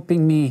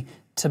helping me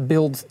to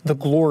build the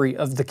glory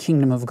of the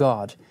kingdom of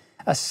God.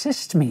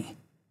 Assist me.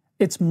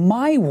 It's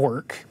my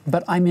work,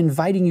 but I'm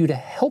inviting you to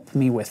help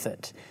me with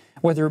it,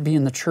 whether it be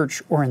in the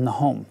church or in the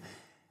home.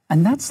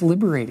 And that's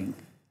liberating,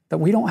 that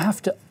we don't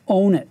have to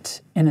own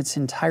it in its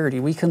entirety.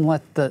 We can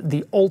let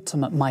the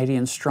ultimate mighty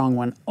and strong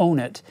one own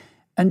it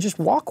and just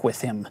walk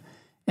with Him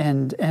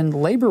and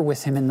labor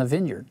with Him in the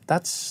vineyard.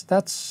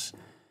 That's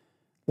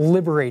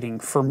liberating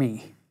for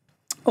me.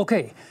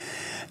 Okay,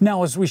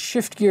 now as we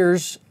shift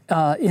gears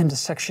into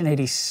section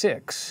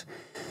 86,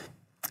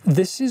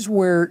 this is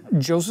where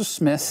Joseph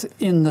Smith,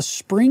 in the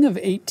spring of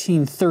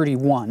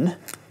 1831,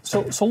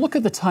 so look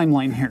at the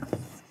timeline here.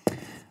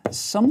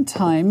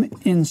 Sometime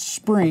in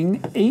spring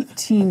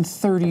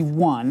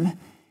 1831,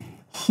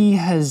 he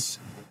has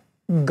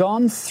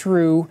gone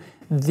through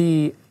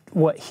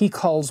what he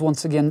calls,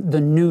 once again, the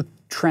New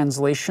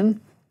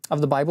Translation of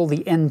the Bible,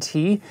 the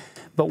NT,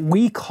 but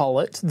we call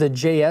it the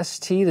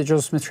JST, the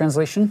Joseph Smith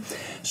Translation.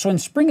 So in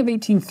spring of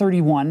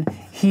 1831,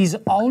 he's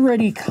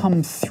already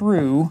come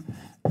through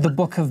the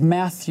book of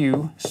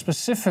Matthew,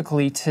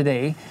 specifically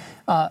today,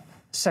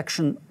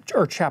 section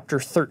or chapter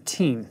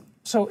 13.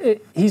 So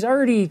he's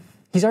already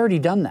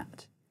done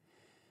that.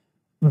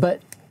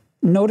 But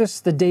notice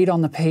the date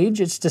on the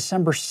page. It's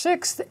December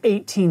 6th,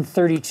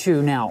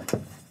 1832 now.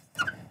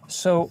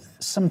 So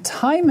some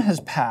time has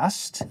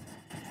passed,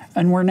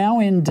 and we're now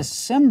in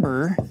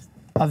December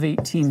of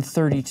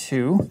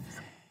 1832,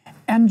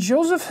 and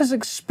Joseph has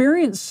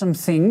experienced some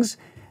things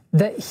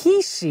that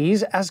he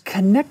sees as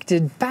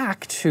connected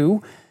back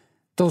to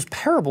those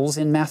parables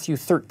in Matthew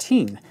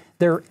 13.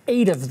 There are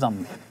 8 of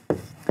them.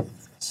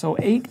 So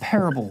 8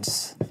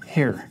 parables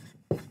here.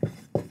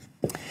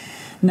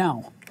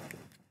 Now,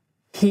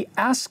 he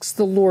asks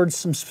the Lord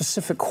some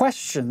specific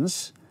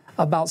questions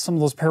about some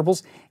of those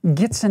parables,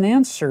 gets an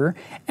answer,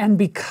 and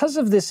because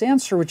of this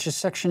answer, which is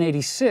section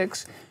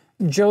 86,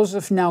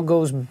 Joseph now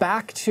goes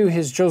back to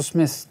his Joseph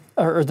Smith,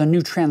 or the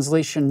New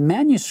Translation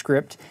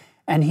manuscript,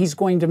 and he's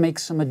going to make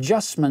some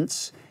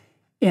adjustments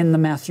in the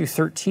Matthew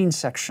 13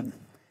 section.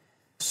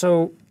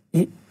 So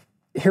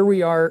here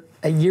we are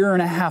a year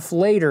and a half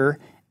later,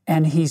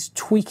 and he's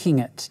tweaking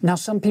it. Now,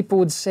 some people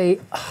would say,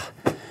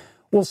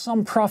 well,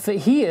 some prophet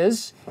he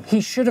is. He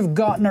should have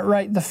gotten it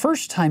right the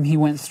first time he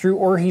went through,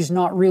 or he's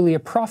not really a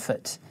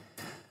prophet.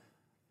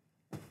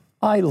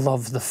 I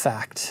love the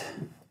fact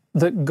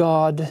that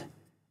God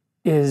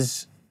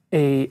is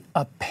a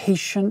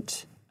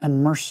patient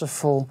and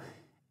merciful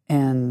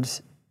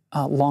and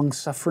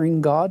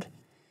long-suffering God,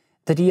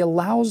 that He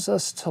allows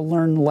us to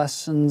learn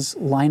lessons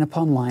line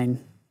upon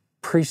line,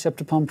 precept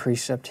upon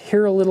precept,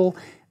 here a little,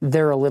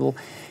 there a little,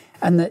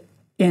 and that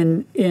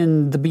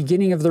in the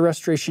beginning of the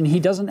restoration, He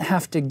doesn't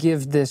have to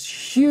give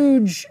this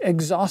huge,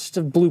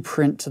 exhaustive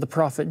blueprint to the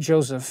prophet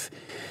Joseph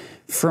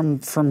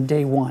from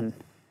day one.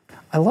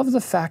 I love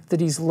the fact that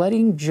He's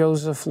letting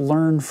Joseph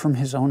learn from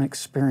his own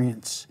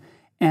experience,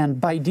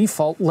 and by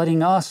default,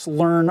 letting us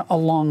learn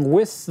along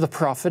with the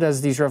prophet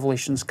as these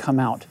revelations come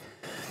out.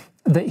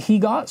 That he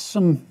got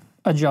some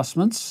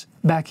adjustments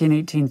back in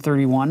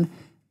 1831,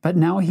 but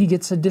now he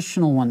gets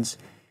additional ones.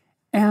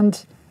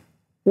 And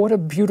what a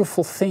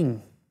beautiful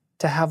thing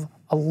to have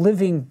a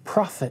living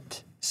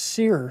prophet,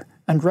 seer,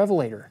 and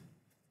revelator,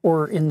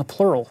 or in the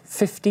plural,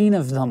 15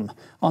 of them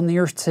on the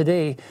earth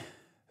today,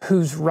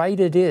 whose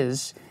right it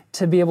is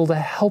to be able to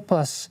help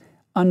us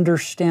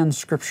understand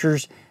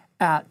scriptures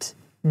at,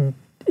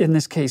 in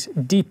this case,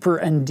 deeper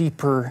and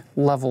deeper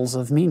levels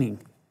of meaning.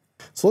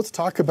 So let's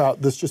talk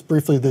about this just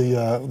briefly.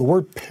 The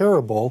word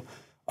parable,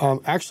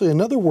 actually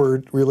another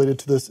word related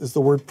to this is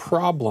the word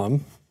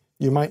problem.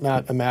 You might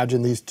not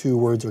imagine these two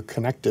words are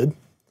connected.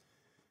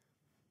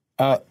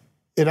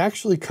 It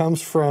actually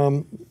comes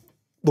from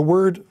the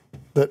word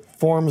that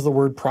forms the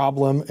word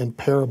problem and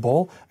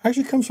parable,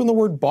 actually comes from the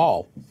word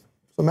ball.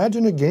 So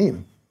imagine a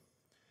game.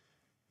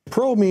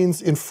 Pro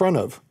means in front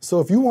of. So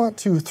if you want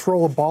to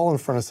throw a ball in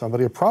front of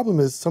somebody, a problem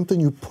is something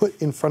you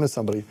put in front of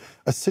somebody,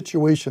 a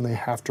situation they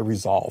have to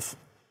resolve.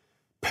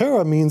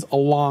 Para means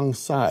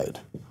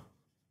alongside.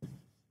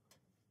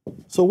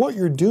 So what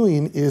you're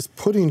doing is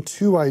putting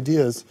two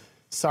ideas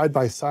side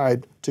by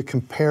side to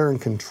compare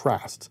and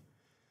contrast.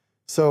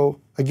 So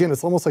again,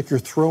 it's almost like you're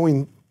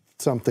throwing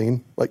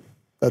something, like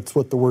that's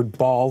what the word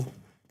ball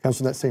comes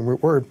from, that same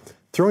root word,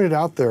 throwing it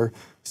out there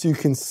so you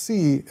can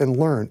see and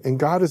learn. And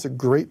God is a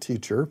great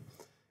teacher,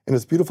 And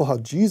it's beautiful how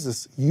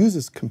Jesus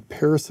uses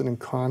comparison and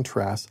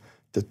contrast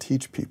to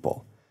teach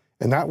people.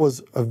 And that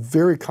was a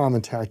very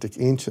common tactic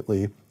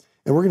anciently.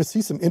 And we're going to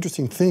see some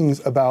interesting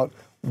things about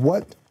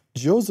what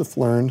Joseph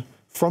learned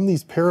from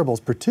these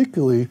parables,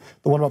 particularly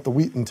the one about the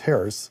wheat and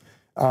tares,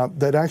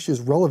 that actually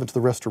is relevant to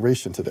the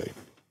restoration today.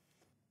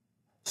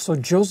 So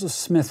Joseph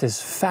Smith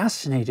is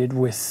fascinated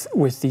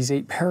with these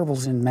 8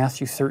 parables in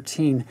Matthew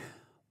 13,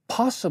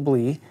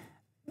 possibly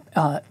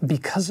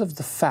because of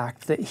the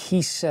fact that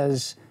he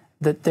says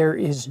that there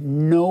is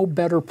no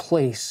better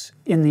place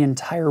in the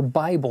entire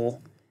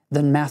Bible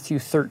than Matthew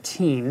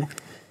 13,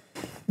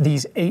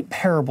 these 8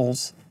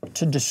 parables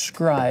to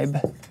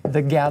describe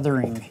the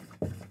gathering.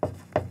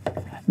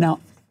 Now,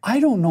 I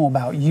don't know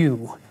about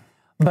you,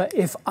 but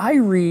if I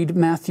read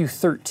Matthew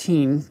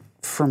 13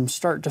 from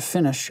start to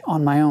finish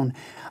on my own,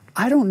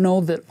 I don't know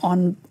that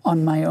on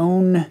my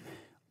own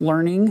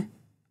learning,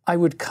 I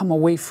would come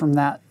away from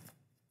that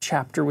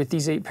chapter with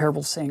these 8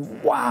 parables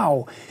saying,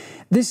 wow,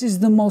 this is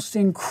the most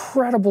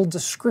incredible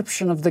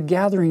description of the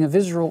gathering of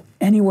Israel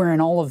anywhere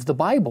in all of the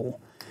Bible.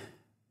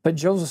 But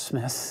Joseph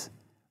Smith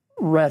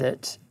read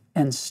it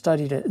and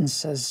studied it and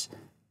says,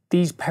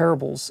 these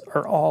parables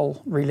are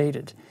all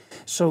related.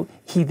 So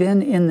he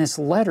then, in this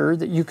letter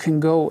that you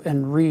can go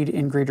and read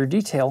in greater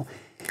detail,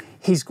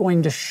 he's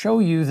going to show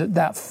you that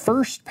that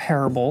first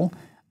parable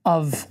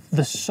of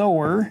the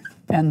sower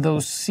and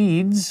those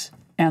seeds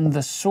and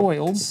the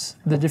soils,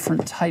 the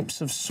different types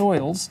of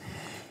soils,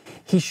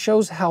 he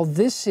shows how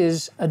this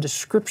is a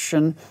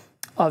description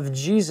of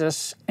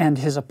Jesus and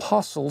his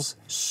apostles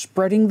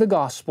spreading the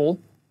gospel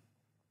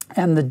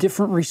and the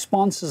different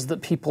responses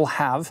that people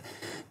have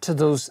to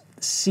those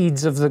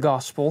seeds of the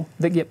gospel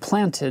that get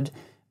planted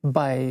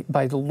by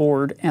the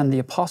Lord and the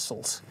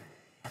apostles.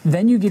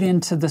 Then you get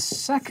into the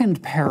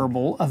second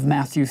parable of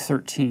Matthew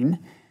 13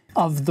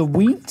 of the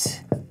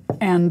wheat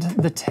and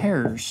the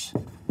tares.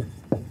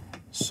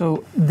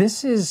 So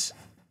this is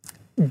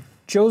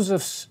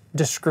Joseph's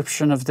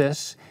description of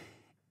this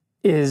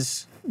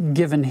is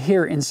given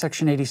here in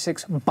section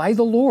 86 by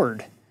the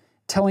Lord,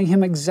 telling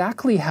him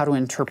exactly how to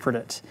interpret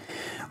it,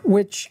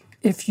 which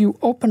if you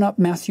open up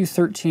Matthew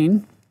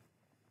 13,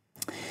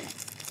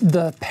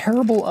 the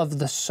parable of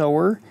the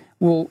sower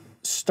will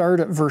start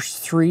at verse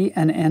 3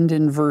 and end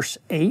in verse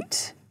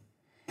 8.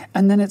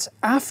 And then it's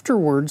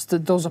afterwards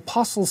that those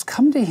apostles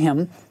come to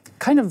him,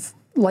 kind of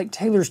like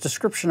Taylor's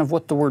description of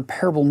what the word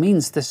parable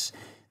means, this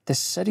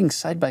setting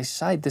side by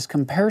side, this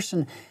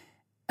comparison.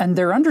 And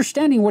they're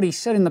understanding what he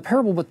said in the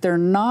parable, but they're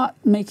not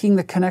making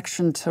the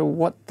connection to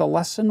what the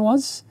lesson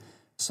was.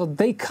 So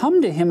they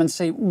come to him and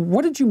say,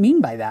 what did you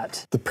mean by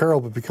that? The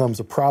parable becomes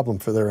a problem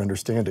for their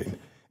understanding.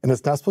 And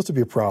it's not supposed to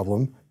be a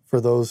problem for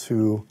those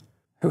who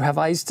have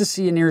eyes to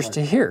see and ears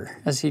to hear,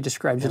 as he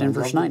describes it in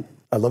verse 9.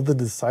 I love the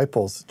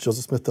disciples.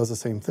 Joseph Smith does the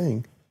same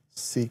thing.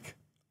 Seek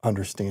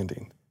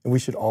understanding. And we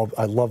should all,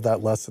 I love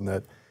that lesson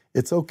that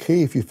it's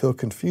okay if you feel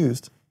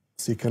confused,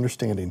 seek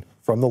understanding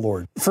from the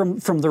Lord. From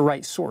the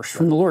right source,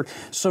 from the Lord.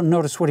 So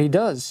notice what he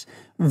does.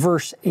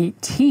 Verse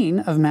 18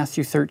 of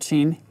Matthew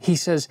 13, he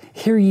says,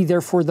 hear ye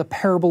therefore the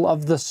parable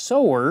of the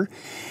sower.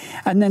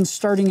 And then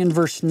starting in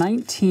verse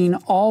 19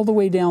 all the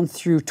way down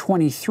through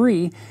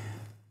 23,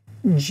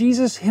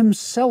 Jesus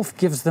himself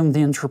gives them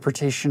the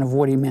interpretation of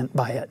what he meant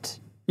by it.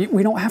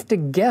 We don't have to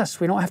guess.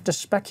 We don't have to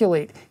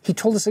speculate. He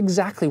told us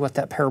exactly what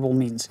that parable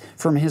means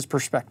from his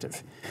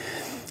perspective.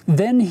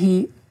 Then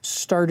he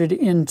started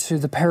into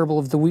the parable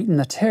of the wheat and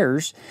the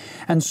tares.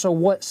 And so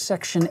what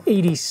section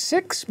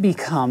 86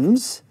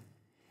 becomes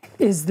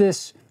is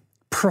this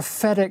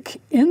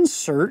prophetic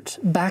insert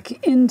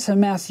back into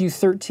Matthew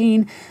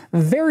 13,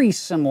 very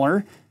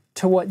similar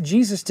to what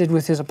Jesus did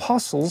with his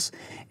apostles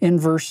in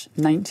verse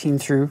 19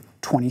 through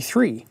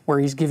 23, where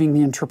he's giving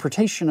the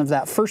interpretation of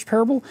that first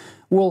parable.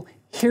 Well,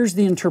 here's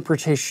the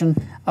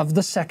interpretation of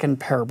the second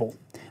parable,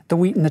 the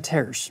wheat and the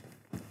tares.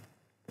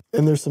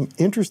 And there's some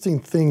interesting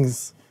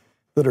things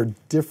that are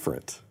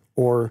different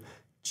or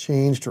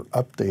changed or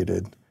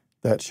updated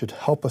that should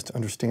help us to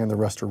understand the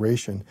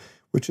restoration,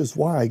 which is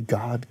why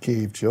God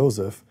gave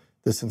Joseph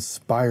this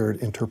inspired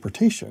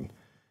interpretation.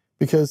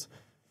 Because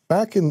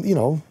back in,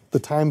 the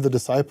time of the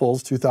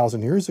disciples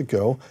 2,000 years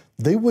ago,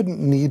 they wouldn't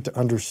need to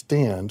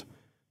understand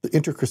the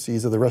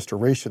intricacies of the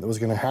restoration that was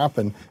going to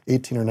happen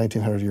 18 or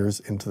 1900 years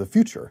into the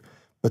future.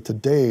 But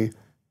today,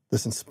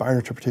 this inspired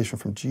interpretation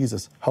from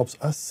Jesus helps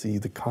us see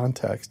the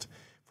context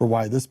for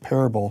why this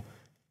parable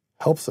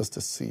helps us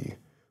to see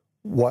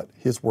what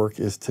his work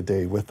is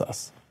today with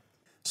us.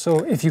 So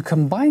if you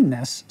combine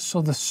this,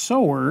 so the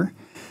sower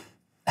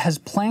has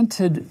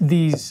planted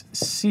these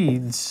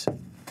seeds,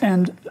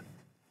 and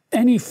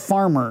any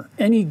farmer,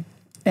 any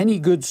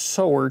good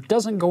sower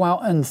doesn't go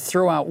out and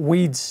throw out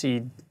weed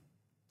seed.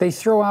 They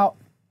throw out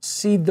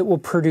seed that will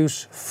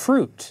produce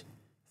fruit,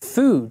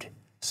 food,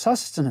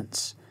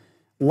 sustenance,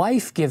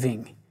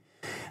 life-giving.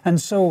 And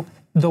so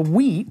the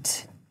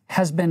wheat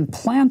has been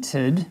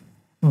planted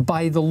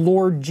by the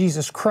Lord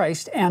Jesus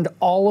Christ and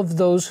all of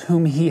those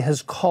whom he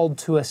has called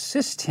to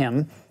assist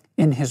him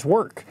in his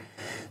work.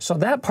 So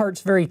that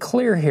part's very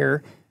clear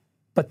here.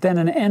 But then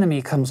an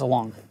enemy comes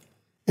along.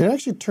 It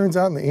actually turns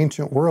out in the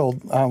ancient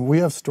world, we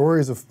have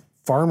stories of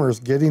farmers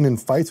getting in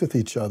fights with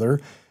each other,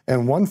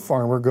 and one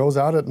farmer goes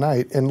out at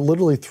night and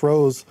literally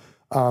throws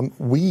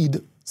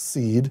weed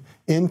seed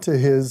into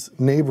his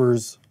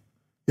neighbor's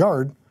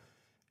yard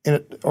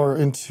or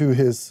into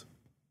his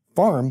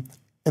farm.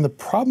 And the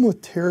problem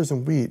with tares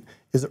and wheat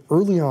is that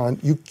early on,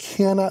 you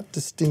cannot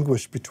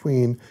distinguish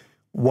between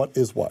what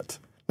is what.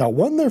 Now,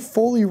 when they're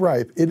fully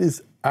ripe, it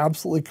is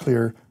absolutely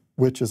clear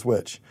which is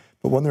which.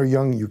 But when they're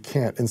young, you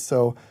can't. And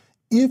so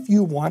if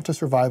you want to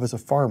survive as a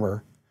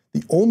farmer,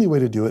 the only way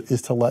to do it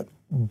is to let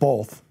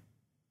both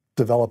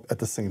develop at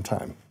the same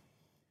time.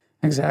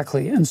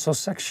 Exactly. And so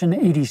section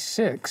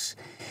 86,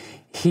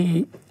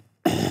 the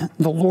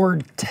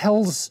Lord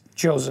tells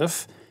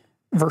Joseph,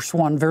 verse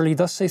 1, "Verily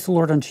thus saith the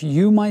Lord unto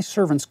you, my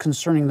servants,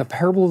 concerning the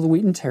parable of the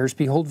wheat and tares,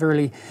 behold,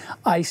 verily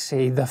I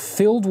say, the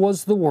field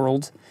was the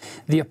world,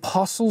 the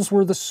apostles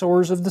were the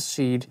sowers of the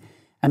seed,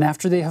 and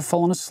after they have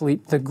fallen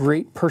asleep, the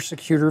great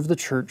persecutor of the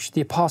church,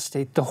 the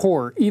apostate, the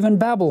whore, even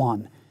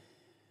Babylon,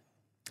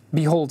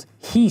 behold,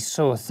 he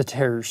soweth the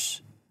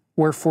tares.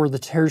 Wherefore the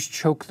tares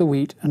choke the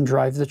wheat and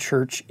drive the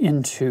church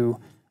into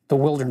the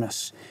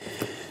wilderness."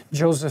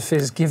 Joseph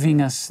is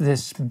giving us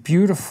this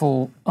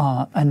beautiful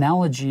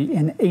analogy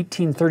in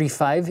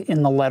 1835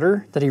 in the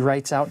letter that he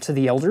writes out to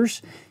the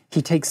elders.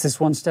 He takes this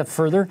one step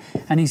further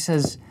and he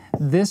says,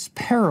 this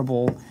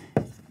parable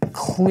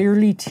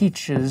clearly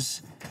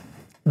teaches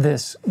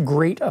this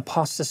great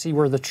apostasy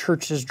where the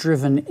church is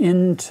driven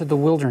into the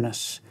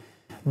wilderness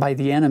by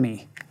the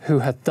enemy who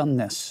hath done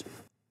this.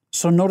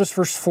 So notice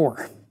verse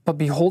 4. "But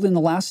behold, in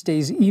the last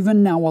days,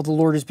 even now while the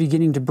Lord is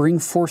beginning to bring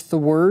forth the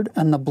word,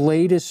 and the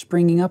blade is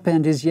springing up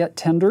and is yet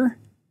tender,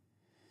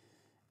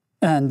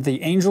 and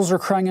the angels are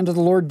crying unto the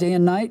Lord day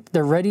and night,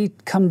 they're ready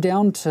to come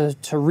down to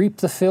reap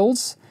the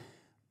fields.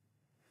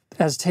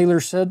 As Taylor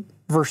said,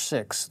 verse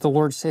 6, "The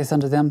Lord saith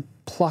unto them,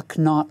 Pluck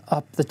not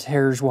up the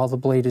tares while the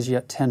blade is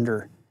yet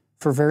tender,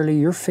 for verily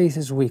your faith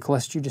is weak,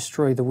 lest you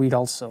destroy the wheat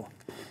also."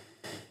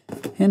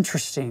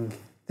 Interesting.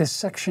 This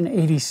section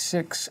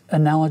 86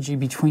 analogy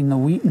between the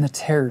wheat and the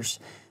tares,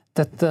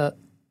 that the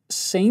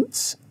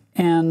saints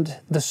and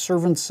the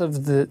servants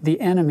of the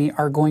enemy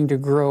are going to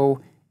grow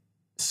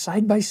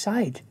side by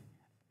side,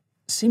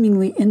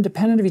 seemingly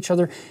independent of each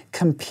other,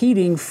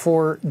 competing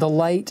for the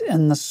light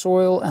and the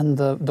soil and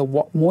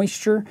the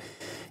moisture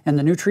and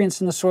the nutrients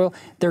in the soil.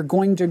 They're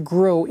going to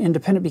grow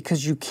independent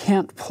because you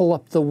can't pull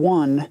up the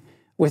one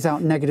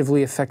without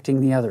negatively affecting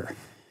the other.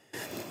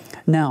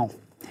 Now,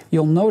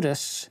 you'll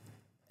notice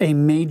a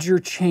major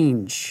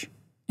change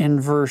in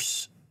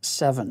verse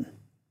 7.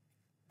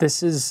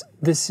 This is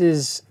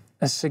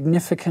a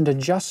significant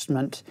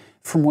adjustment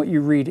from what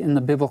you read in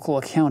the biblical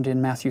account in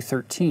Matthew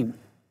 13.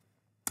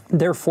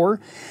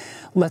 "Therefore,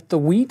 let the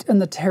wheat and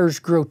the tares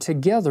grow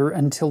together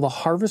until the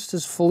harvest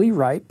is fully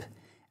ripe,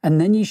 and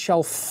then ye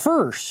shall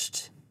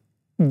first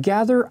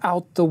gather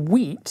out the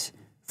wheat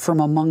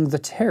from among the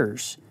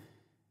tares.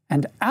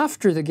 And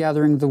after the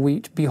gathering of the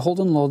wheat,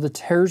 behold, and lo, the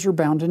tares are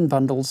bound in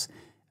bundles,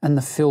 and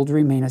the field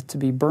remaineth to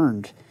be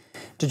burned."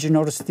 Did you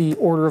notice the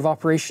order of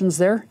operations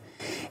there?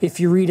 If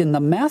you read in the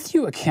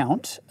Matthew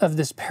account of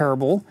this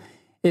parable,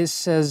 it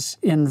says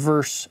in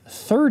verse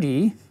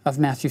 30 of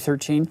Matthew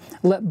 13,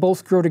 "Let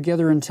both grow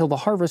together until the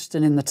harvest,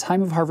 and in the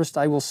time of harvest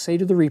I will say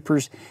to the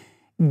reapers,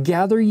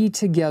 Gather ye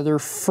together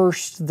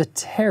first the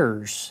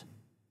tares,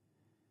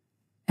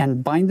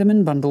 and bind them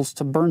in bundles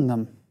to burn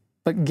them,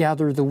 but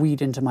gather the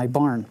wheat into my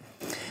barn."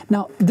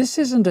 Now, this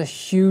isn't a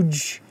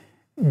huge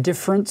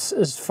difference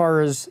as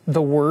far as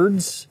the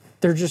words.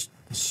 They're just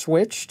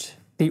switched,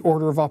 the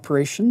order of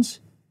operations.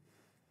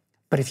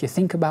 But if you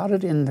think about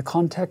it in the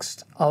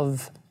context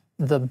of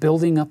the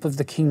building up of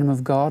the kingdom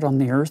of God on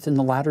the earth in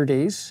the latter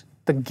days,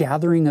 the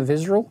gathering of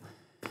Israel,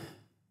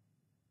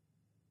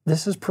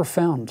 this is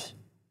profound.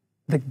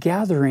 The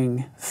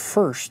gathering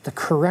first, the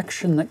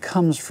correction that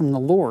comes from the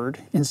Lord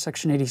in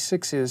section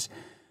 86 is,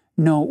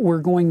 no, we're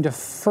going to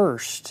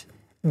first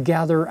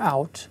gather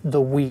out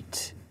the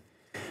wheat.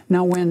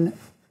 Now, when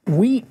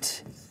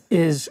wheat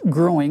is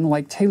growing,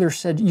 like Taylor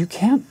said, you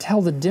can't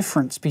tell the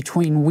difference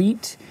between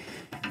wheat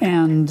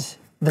and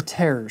the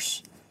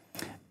tares.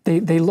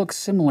 They look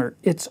similar.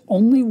 It's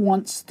only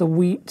once the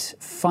wheat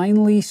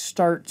finally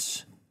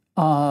starts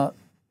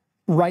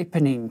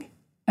ripening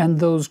and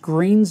those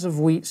grains of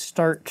wheat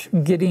start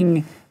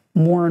getting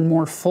more and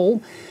more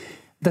full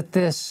that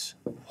this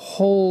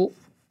whole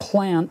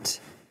plant,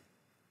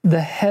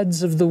 the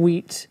heads of the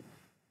wheat,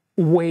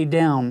 way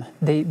down.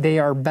 They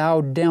are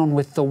bowed down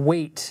with the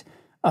weight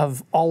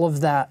of all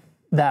of that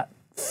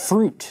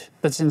fruit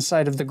that's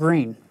inside of the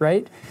grain,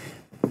 right?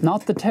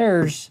 Not the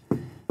tares.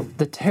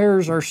 The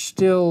tares are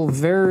still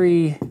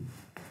very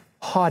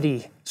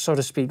haughty, so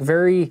to speak,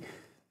 very,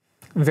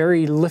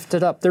 very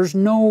lifted up. There's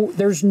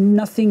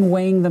nothing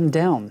weighing them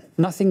down,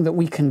 nothing that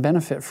we can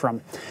benefit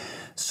from.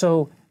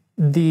 So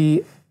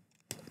the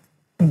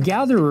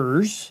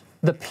gatherers,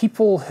 the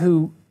people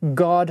who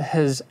God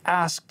has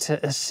asked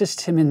to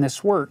assist him in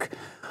this work,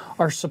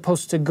 are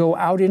supposed to go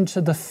out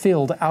into the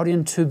field, out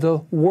into the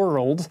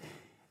world,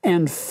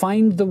 and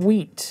find the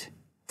wheat,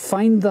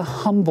 find the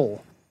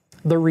humble,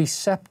 the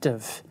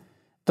receptive,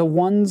 the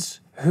ones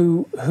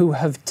who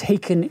have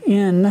taken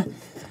in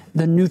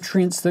the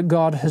nutrients that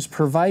God has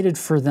provided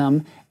for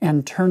them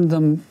and turned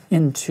them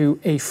into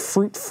a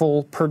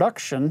fruitful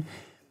production.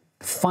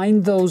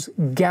 Find those,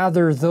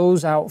 gather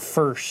those out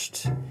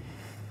first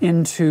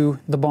into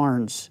the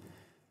barns.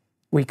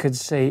 We could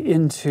say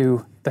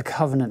into the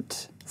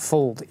covenant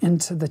fold,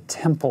 into the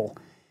temple,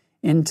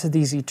 into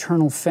these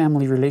eternal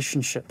family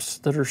relationships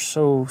that are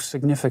so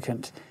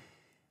significant.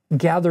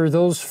 Gather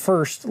those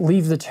first,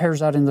 leave the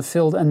tares out in the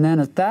field, and then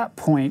at that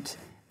point,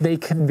 they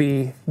can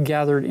be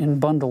gathered in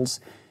bundles.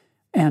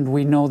 And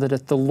we know that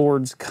at the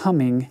Lord's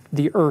coming,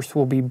 the earth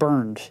will be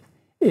burned.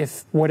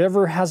 If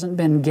whatever hasn't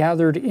been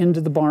gathered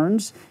into the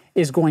barns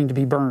is going to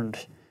be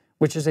burned,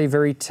 which is a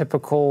very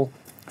typical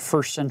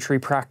first century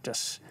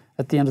practice.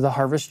 At the end of the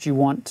harvest, you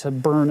want to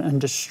burn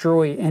and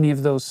destroy any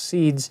of those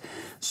seeds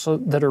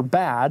that are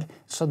bad,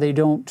 so they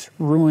don't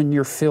ruin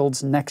your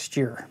fields next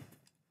year.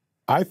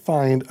 I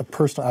find a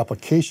personal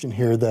application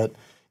here that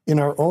in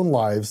our own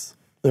lives,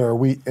 there are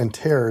wheat and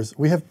tares,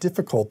 we have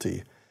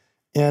difficulty.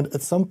 And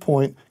at some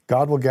point,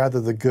 God will gather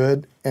the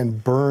good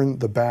and burn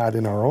the bad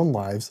in our own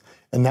lives,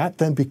 and that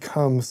then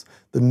becomes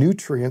the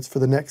nutrients for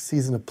the next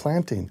season of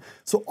planting.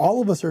 So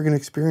all of us are going to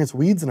experience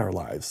weeds in our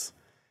lives,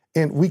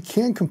 and we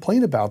can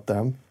complain about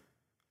them,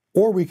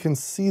 or we can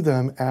see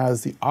them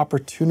as the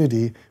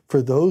opportunity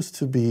for those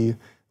to be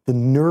the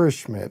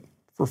nourishment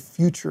for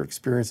future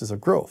experiences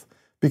of growth.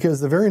 Because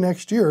the very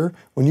next year,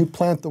 when you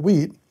plant the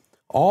wheat,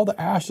 all the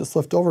ash that's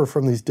left over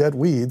from these dead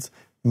weeds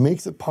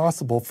makes it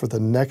possible for the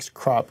next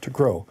crop to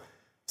grow.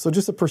 So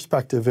just a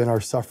perspective in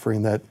our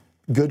suffering that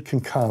good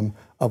can come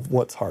of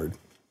what's hard.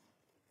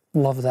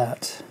 Love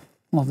that.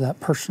 Love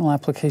that personal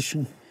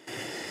application.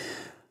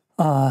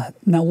 Now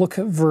look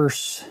at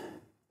verse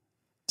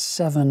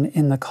 7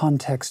 in the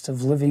context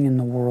of living in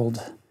the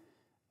world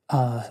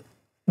that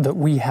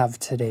we have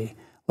today.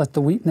 Let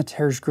the wheat and the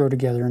tares grow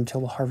together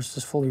until the harvest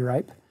is fully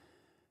ripe.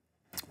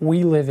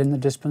 We live in the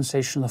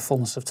dispensation of the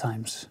fullness of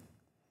times.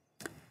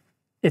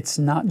 It's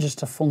not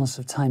just a fullness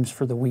of times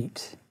for the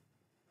wheat.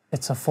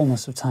 It's a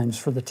fullness of times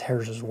for the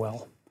tares as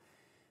well.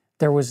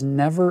 There was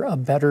never a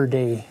better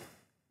day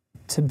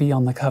to be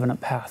on the covenant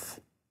path.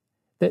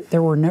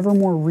 There were never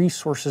more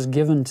resources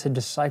given to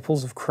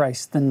disciples of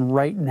Christ than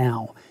right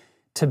now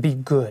to be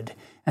good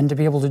and to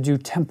be able to do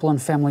temple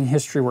and family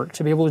history work,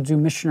 to be able to do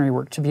missionary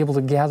work, to be able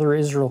to gather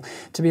Israel,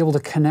 to be able to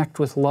connect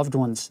with loved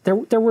ones.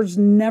 There was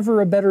never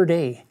a better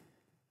day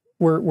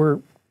where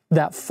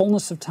that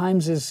fullness of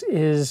times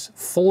is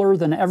fuller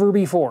than ever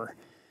before.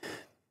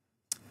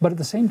 But at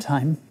the same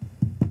time,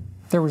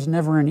 there was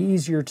never an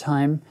easier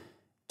time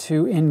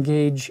to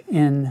engage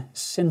in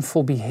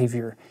sinful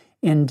behavior,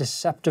 in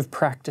deceptive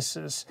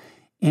practices,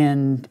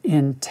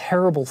 in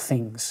terrible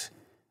things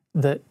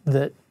that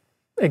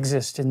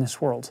exist in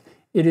this world.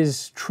 It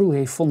is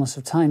truly a fullness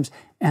of times,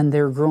 and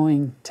they're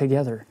growing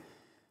together.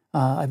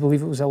 I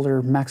believe it was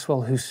Elder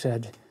Maxwell who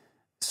said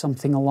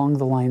something along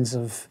the lines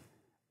of,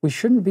 we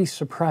shouldn't be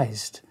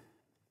surprised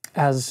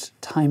as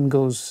time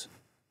goes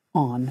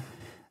on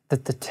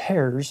that the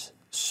tares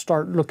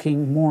start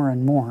looking more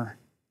and more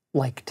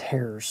like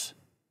tares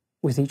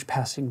with each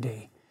passing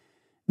day.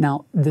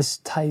 Now, this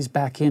ties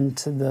back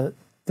into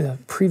the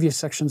previous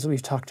sections that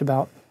we've talked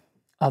about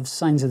of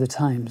signs of the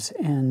times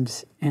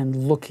and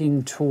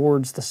looking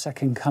towards the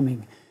second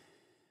coming.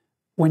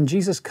 When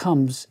Jesus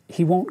comes,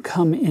 he won't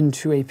come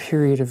into a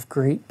period of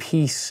great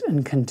peace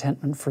and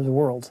contentment for the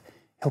world.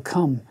 He'll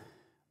come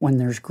when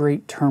there's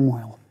great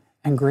turmoil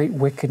and great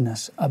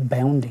wickedness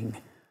abounding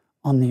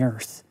on the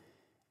earth.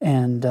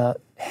 And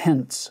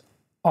hence,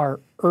 our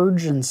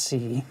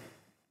urgency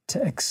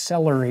to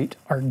accelerate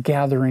our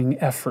gathering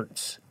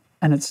efforts.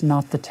 And it's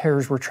not the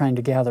tares we're trying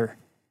to gather,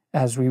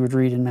 as we would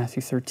read in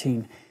Matthew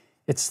 13.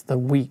 It's the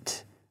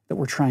wheat that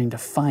we're trying to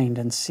find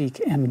and seek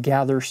and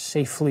gather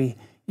safely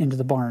into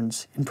the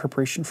barns in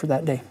preparation for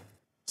that day.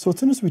 So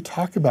it's interesting we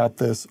talk about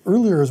this.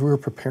 Earlier as we were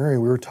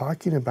preparing, we were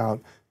talking about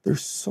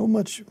there's so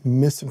much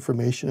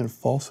misinformation and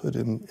falsehood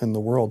in the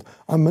world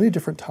on many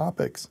different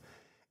topics.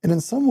 And in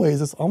some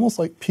ways, it's almost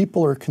like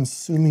people are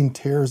consuming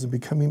tares and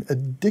becoming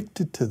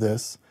addicted to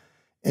this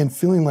and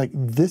feeling like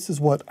this is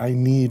what I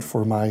need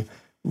for my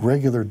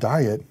regular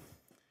diet.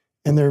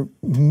 And they're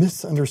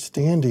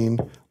misunderstanding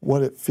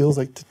what it feels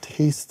like to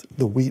taste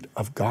the wheat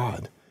of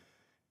God.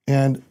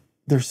 And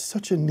there's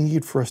such a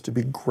need for us to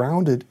be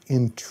grounded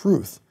in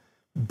truth,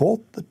 both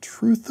the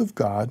truth of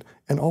God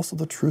and also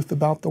the truth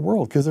about the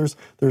world. Because there's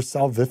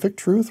salvific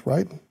truth,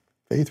 right?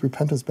 Faith,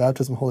 repentance,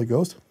 baptism, Holy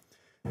Ghost.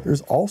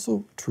 There's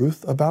also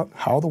truth about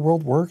how the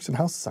world works and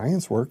how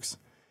science works.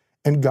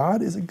 And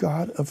God is a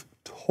God of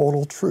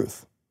total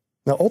truth.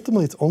 Now,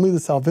 ultimately, it's only the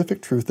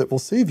salvific truth that will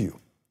save you.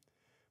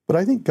 But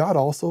I think God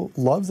also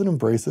loves and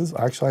embraces,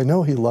 actually I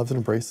know he loves and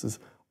embraces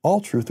all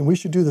truth, and we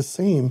should do the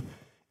same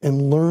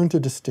and learn to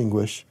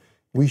distinguish.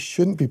 We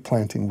shouldn't be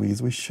planting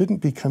weeds. We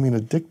shouldn't be becoming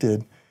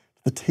addicted to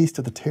the taste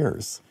of the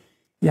tares.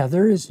 Yeah,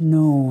 there is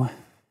no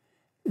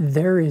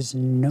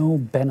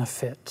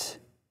benefit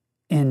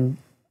in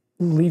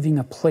leaving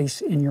a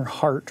place in your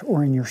heart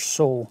or in your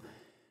soul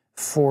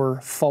for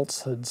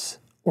falsehoods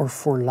or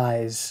for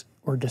lies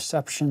or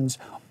deceptions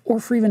or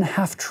for even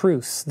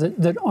half-truths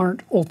that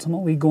aren't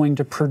ultimately going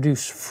to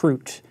produce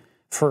fruit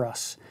for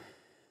us.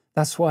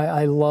 That's why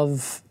I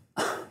love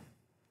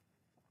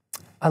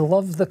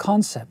the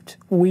concept.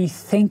 We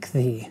thank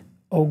Thee,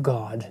 O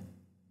God,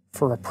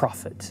 for a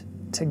prophet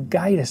to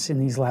guide us in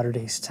these latter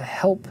days, to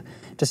help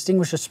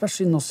distinguish,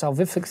 especially in those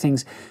salvific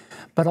things,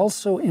 but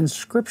also in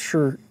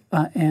Scripture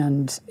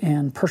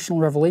and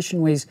personal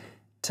revelation ways,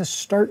 to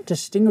start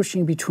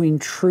distinguishing between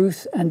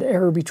truth and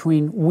error,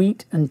 between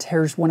wheat and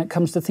tares when it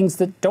comes to things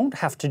that don't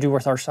have to do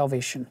with our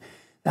salvation,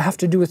 that have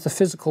to do with the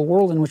physical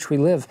world in which we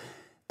live.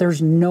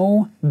 There's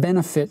no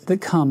benefit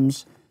that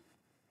comes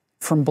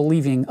from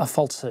believing a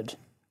falsehood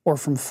or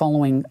from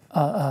following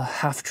a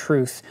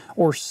half-truth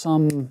or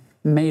some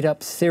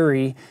made-up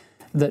theory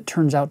that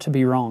turns out to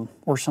be wrong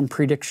or some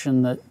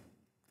prediction that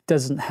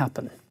doesn't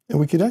happen. And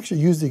we could actually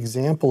use the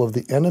example of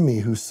the enemy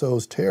who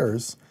sows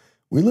tares.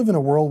 We live in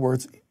a world where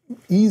it's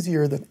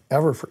easier than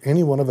ever for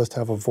any one of us to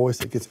have a voice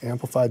that gets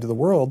amplified to the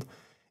world,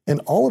 and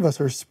all of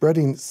us are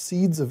spreading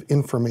seeds of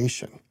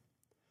information.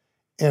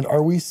 And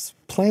are we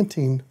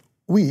planting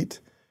wheat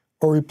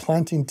or are we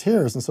planting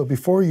tares? And so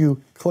before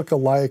you click a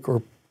like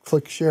or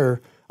click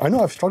share, I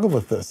know I've struggled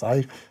with this.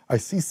 I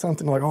see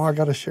something like, oh, I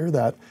got to share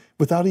that,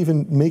 without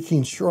even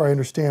making sure I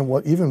understand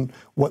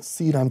what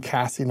seed I'm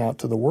casting out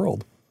to the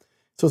world.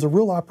 So it's a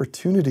real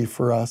opportunity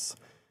for us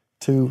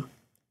to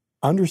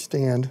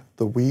understand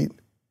the wheat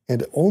and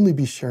to only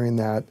be sharing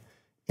that,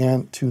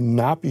 and to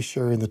not be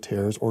sharing the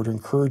tares, or to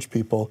encourage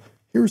people,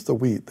 here's the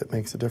wheat that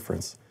makes a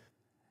difference.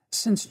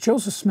 Since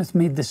Joseph Smith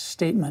made this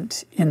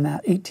statement in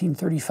that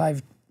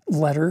 1835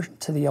 letter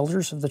to the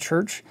elders of the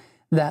church,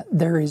 that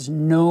there is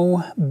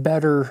no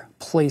better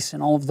place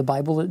in all of the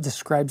Bible that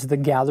describes the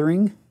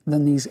gathering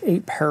than these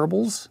 8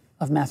 parables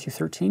of Matthew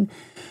 13,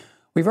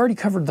 we've already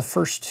covered the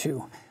first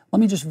 2. Let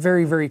me just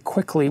very, very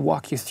quickly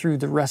walk you through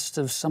the rest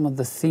of some of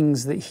the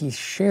things that he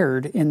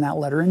shared in that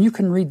letter, and you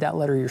can read that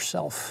letter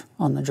yourself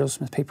on the Joseph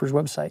Smith Papers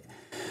website.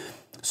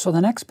 So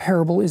the next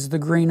parable is the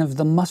grain of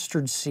the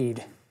mustard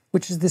seed,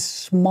 which is this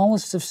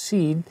smallest of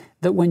seed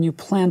that when you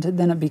plant it,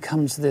 then it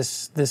becomes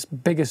this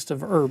biggest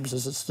of herbs,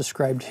 as it's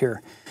described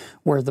here,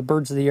 where the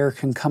birds of the air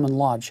can come and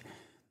lodge.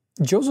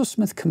 Joseph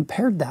Smith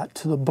compared that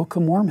to the Book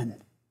of Mormon.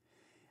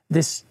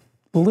 This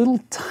little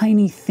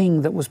tiny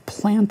thing that was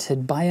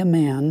planted by a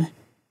man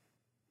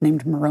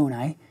named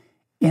Moroni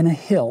in a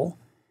hill,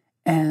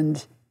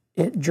 and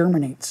it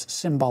germinates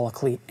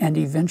symbolically, and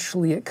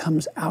eventually it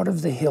comes out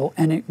of the hill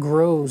and it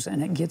grows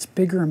and it gets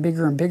bigger and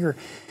bigger and bigger.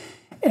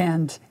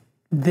 And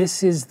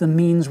this is the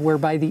means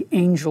whereby the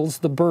angels,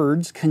 the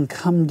birds, can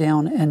come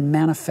down and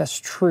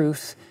manifest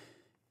truth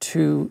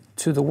to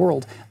the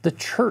world. The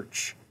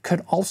church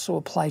could also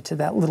apply to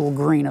that little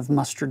grain of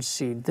mustard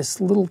seed, this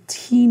little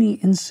teeny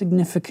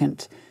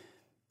insignificant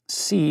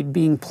seed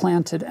being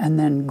planted and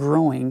then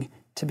growing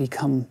to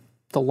become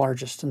the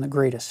largest and the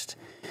greatest.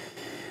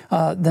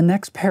 The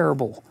next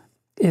parable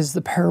is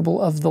the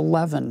parable of the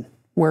leaven,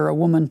 where a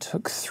woman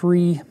took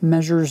 3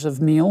 measures of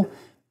meal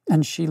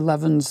and she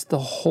leavens the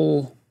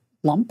whole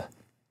lump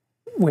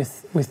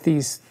with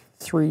these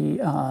 3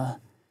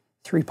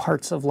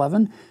 parts of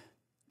leaven.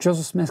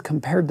 Joseph Smith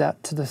compared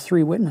that to the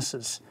 3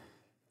 witnesses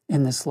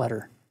in this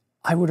letter.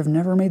 I would have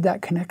never made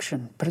that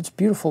connection, but it's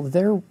beautiful.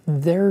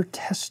 Their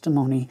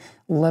testimony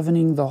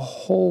leavening the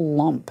whole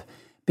lump,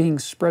 being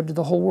spread to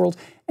the whole world.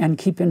 And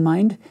keep in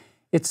mind,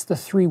 it's the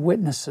 3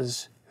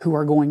 witnesses who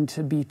are going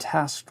to be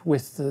tasked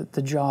with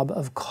the job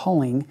of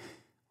calling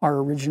our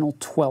original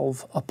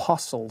 12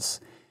 apostles.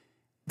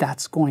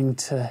 That's going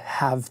to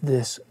have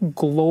this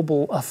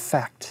global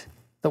effect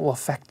that will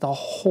affect the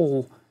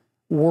whole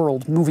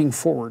world moving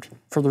forward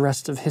for the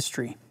rest of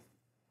history,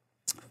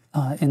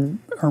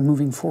 or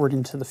moving forward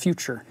into the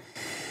future.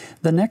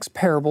 The next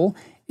parable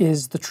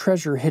is the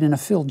treasure hid in a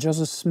field.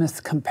 Joseph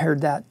Smith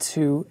compared that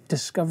to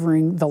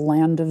discovering the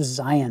land of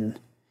Zion.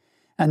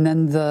 And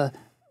then the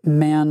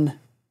man,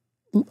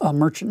 a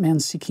merchant man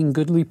seeking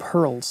goodly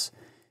pearls.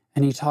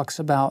 And he talks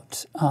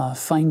about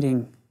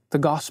finding the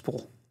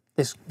gospel,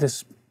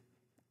 this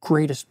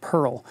greatest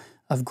pearl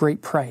of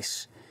great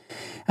price.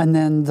 And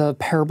then the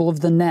parable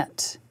of the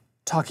net,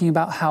 talking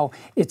about how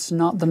it's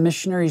not the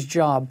missionary's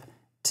job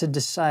to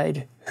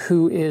decide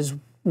who is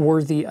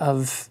worthy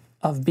of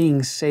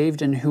being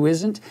saved and who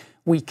isn't.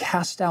 We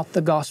cast out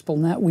the gospel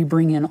net, we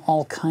bring in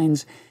all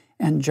kinds,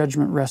 and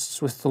judgment rests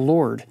with the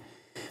Lord.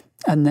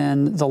 And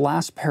then the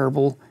last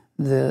parable,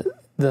 the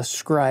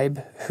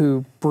scribe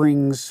who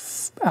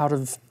brings out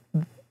of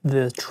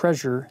the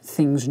treasure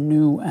things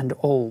new and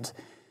old,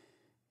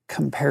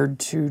 compared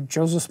to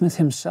Joseph Smith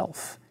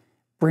himself,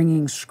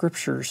 bringing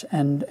scriptures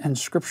and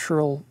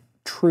scriptural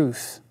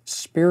truth,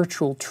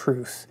 spiritual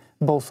truth,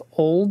 both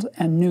old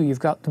and new. You've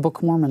got the Book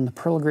of Mormon, the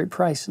Pearl of Great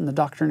Price, and the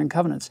Doctrine and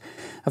Covenants.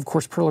 Of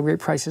course, Pearl of Great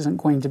Price isn't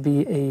going to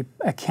be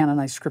a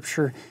canonized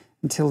scripture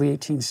until the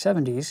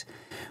 1870s.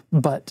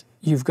 But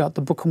you've got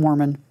the Book of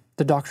Mormon,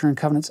 the Doctrine and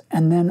Covenants,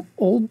 and then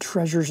old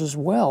treasures as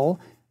well,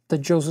 the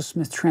Joseph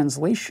Smith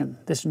translation,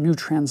 this new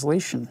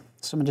translation,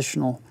 some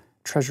additional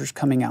treasures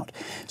coming out.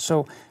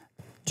 So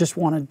just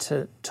wanted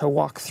to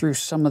walk through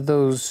some of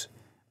those.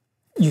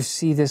 You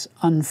see this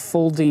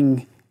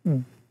unfolding,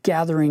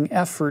 gathering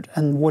effort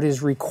and what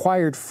is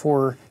required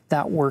for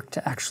that work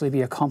to actually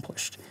be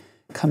accomplished,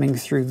 coming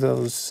through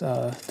those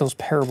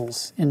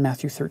parables in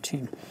Matthew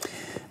 13.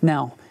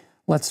 Now,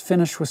 let's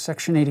finish with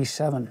section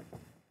 87.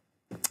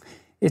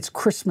 It's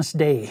Christmas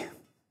Day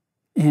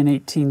in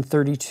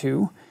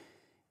 1832,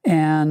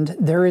 and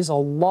there is a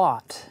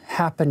lot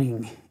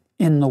happening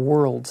in the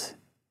world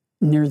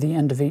near the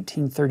end of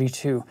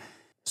 1832.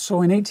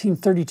 So in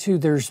 1832,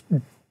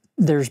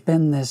 there's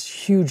been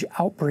this huge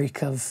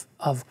outbreak of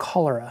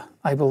cholera,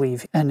 I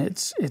believe, and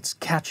it's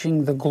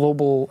catching the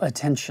global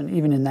attention.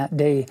 Even in that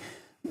day,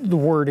 the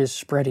word is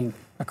spreading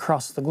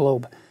across the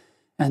globe,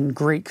 and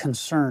great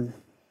concern.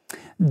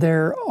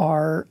 There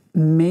are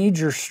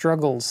major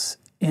struggles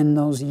in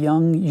those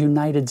young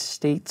United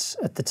States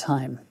at the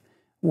time,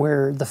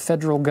 where the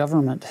federal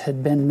government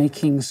had been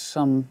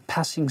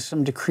passing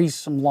some decrees,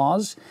 some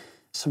laws,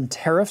 some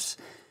tariffs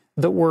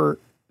that were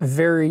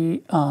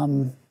very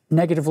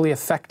negatively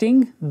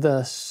affecting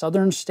the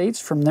southern states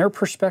from their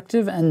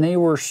perspective, and they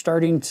were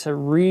starting to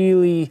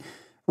really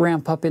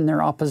ramp up in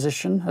their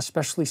opposition,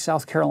 especially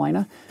South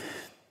Carolina.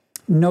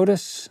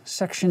 Notice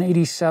section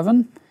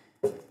 87,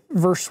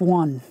 verse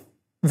 1.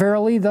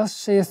 Verily, thus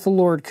saith the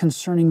Lord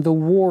concerning the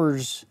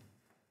wars,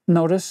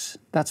 notice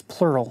that's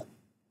plural,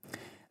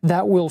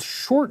 that will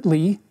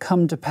shortly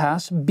come to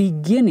pass,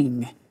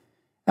 beginning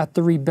at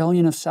the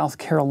rebellion of South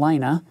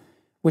Carolina,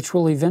 which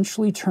will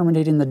eventually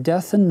terminate in the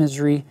death and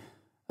misery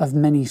of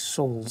many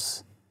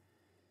souls.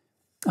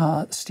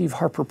 Steve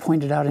Harper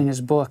pointed out in his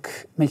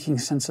book, Making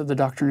Sense of the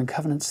Doctrine and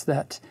Covenants,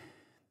 that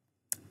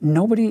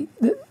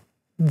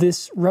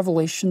this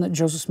revelation that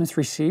Joseph Smith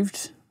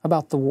received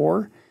about the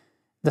war,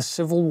 the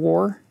Civil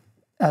War,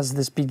 as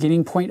this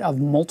beginning point of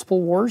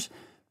multiple wars,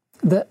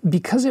 that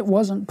because it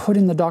wasn't put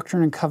in the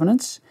Doctrine and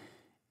Covenants,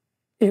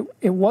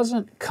 it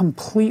wasn't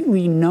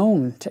completely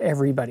known to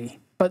everybody.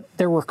 But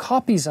there were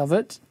copies of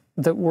it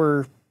that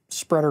were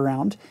spread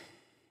around.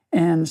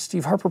 And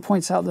Steve Harper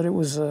points out that it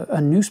was a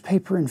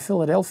newspaper in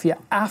Philadelphia.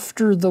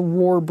 After the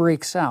war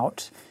breaks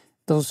out,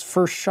 those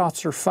first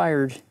shots are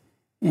fired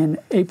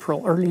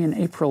early in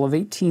April of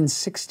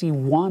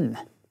 1861.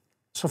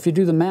 So if you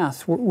do the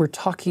math, we're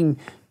talking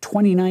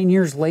 29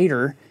 years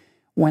later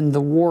when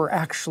the war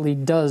actually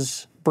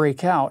does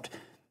break out.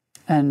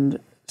 And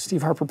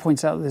Steve Harper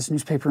points out that this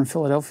newspaper in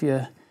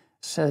Philadelphia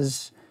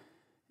says,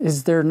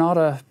 "Is there not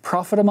a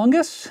prophet among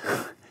us?"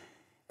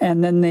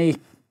 And then they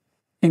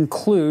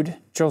include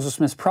Joseph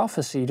Smith's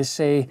prophecy to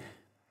say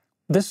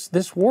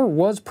this war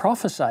was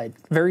prophesied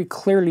very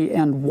clearly,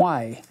 and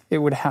why it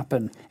would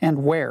happen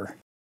and where.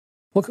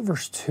 Look at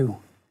verse 2.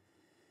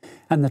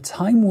 And the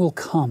time will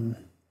come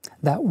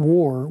that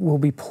war will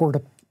be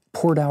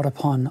poured out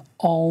upon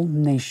all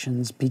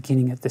nations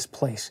beginning at this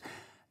place.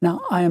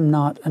 Now, I am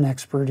not an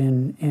expert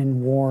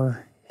in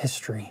war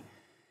history,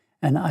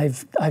 and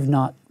I've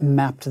not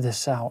mapped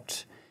this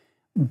out.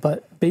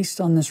 But based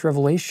on this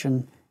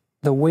revelation,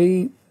 the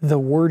way the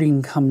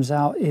wording comes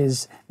out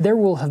is there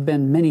will have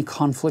been many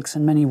conflicts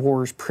and many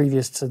wars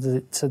previous to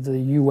the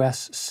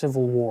U.S.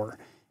 Civil War,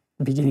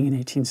 beginning in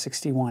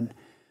 1861.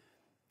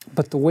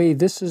 But the way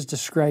this is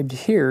described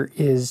here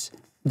is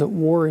that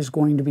war is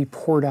going to be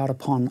poured out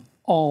upon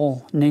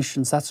all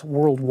nations. That's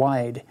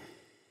worldwide,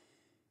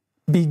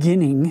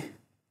 beginning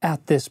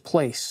at this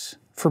place.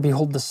 For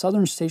behold, the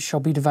southern states shall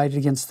be divided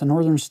against the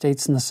northern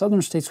states, and the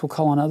southern states will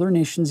call on other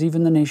nations,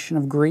 even the nation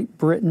of Great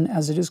Britain,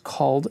 as it is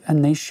called,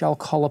 and they shall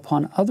call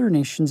upon other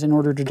nations in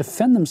order to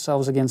defend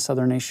themselves against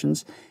other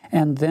nations,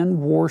 and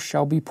then war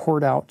shall be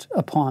poured out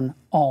upon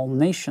all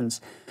nations.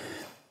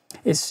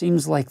 It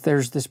seems like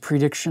there's this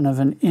prediction of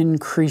an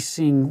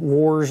increasing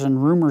wars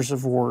and rumors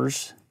of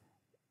wars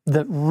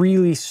that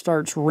really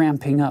starts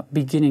ramping up,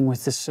 beginning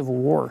with this Civil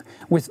War,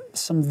 with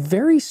some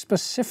very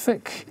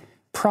specific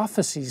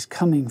prophecies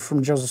coming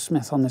from Joseph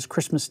Smith on this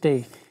Christmas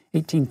Day,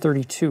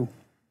 1832.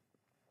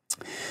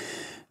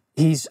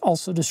 He's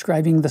also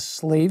describing the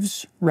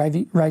slaves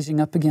rising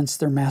up against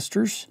their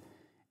masters.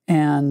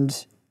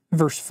 And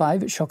verse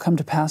 5, it shall come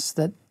to pass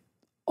that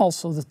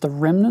also that the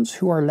remnants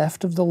who are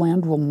left of the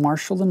land will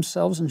marshal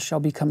themselves and shall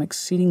become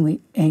exceedingly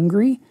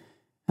angry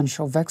and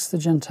shall vex the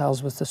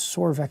Gentiles with a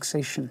sore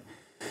vexation.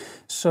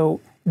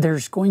 So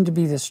there's going to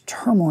be this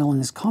turmoil and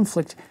this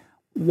conflict.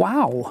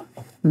 Wow,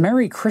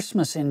 Merry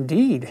Christmas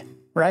indeed,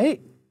 right?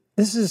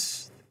 This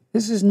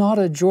is not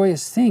a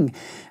joyous thing.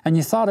 And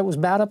you thought it was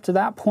bad up to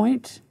that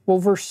point? Well,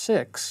 verse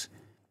 6,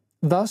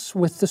 thus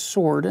with the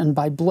sword and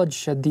by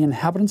bloodshed the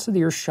inhabitants of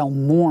the earth shall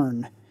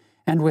mourn,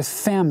 and with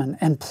famine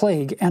and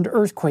plague and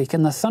earthquake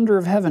and the thunder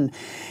of heaven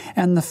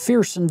and the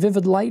fierce and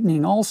vivid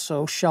lightning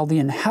also shall the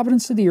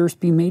inhabitants of the earth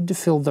be made to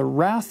feel the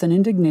wrath and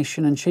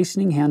indignation and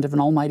chastening hand of an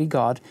almighty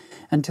God,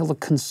 until the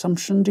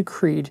consumption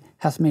decreed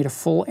hath made a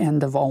full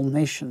end of all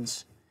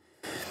nations.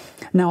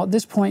 Now at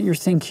this point you're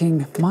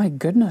thinking, my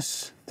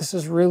goodness, this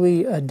is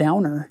really a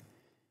downer.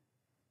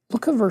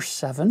 Look at verse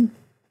 7.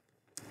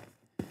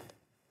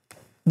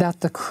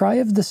 That the cry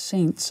of the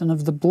saints and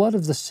of the blood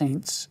of the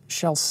saints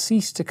shall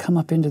cease to come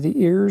up into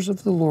the ears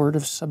of the Lord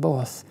of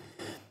Sabaoth,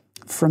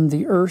 from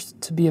the earth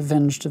to be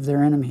avenged of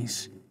their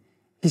enemies.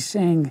 He's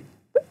saying,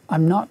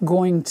 I'm not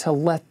going to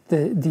let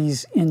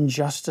these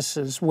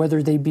injustices,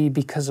 whether they be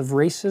because of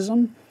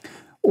racism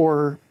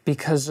or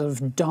because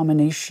of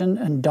domination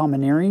and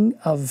domineering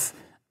of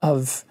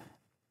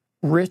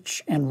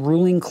rich and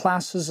ruling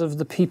classes of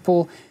the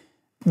people,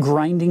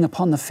 grinding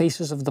upon the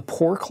faces of the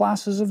poor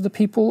classes of the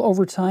people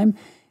over time,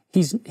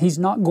 he's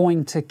not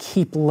going to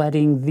keep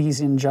letting these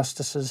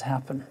injustices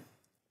happen.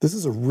 This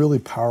is a really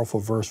powerful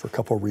verse for a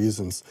couple of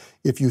reasons.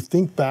 If you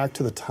think back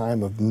to the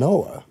time of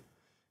Noah,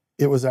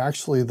 it was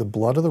actually the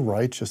blood of the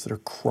righteous that are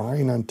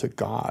crying unto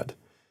God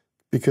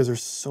because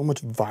there's so much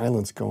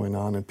violence going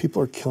on and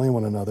people are killing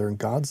one another, and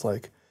God's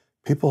like,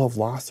 people have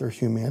lost their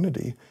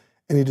humanity.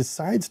 And he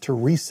decides to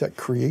reset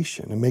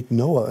creation and make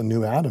Noah a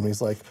new Adam.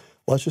 He's like,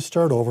 let's just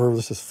start over,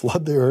 let's just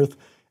flood the earth,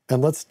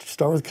 and let's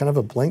start with kind of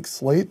a blank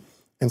slate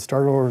and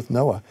start over with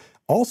Noah.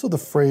 Also the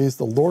phrase,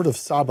 the Lord of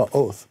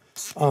Sabaoth.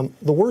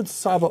 The word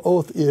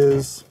Sabaoth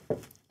is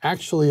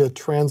actually a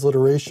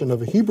transliteration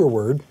of a Hebrew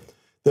word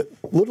that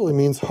literally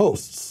means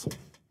hosts.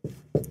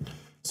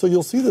 So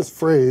you'll see this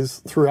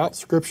phrase throughout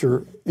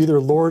Scripture, either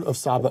Lord of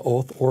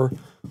Sabaoth or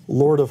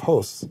Lord of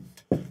hosts.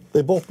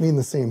 They both mean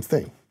the same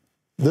thing.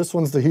 This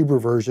one's the Hebrew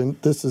version,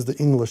 this is the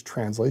English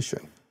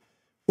translation.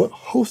 What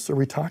hosts are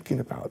we talking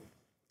about?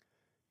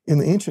 In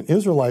the ancient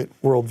Israelite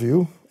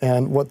worldview,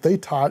 and what they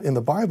taught in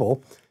the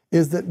Bible,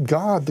 is that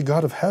God, the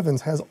God of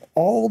heavens, has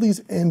all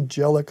these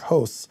angelic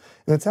hosts.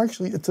 And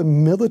it's a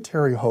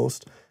military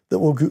host that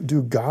will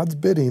do God's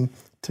bidding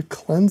to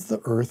cleanse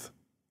the earth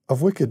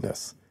of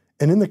wickedness.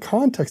 And in the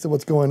context of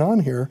what's going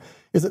on here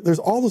is that there's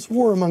all this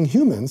war among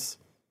humans,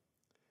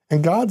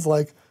 and God's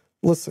like,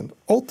 listen,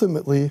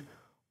 ultimately,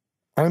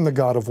 I'm the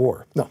God of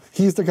war. No,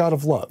 he's the God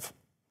of love.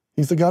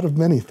 He's the God of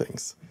many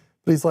things.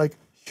 But he's like,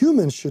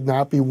 humans should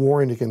not be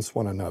warring against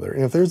one another.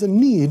 And if there's a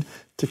need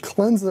to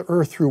cleanse the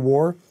earth through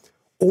war,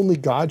 only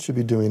God should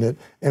be doing it,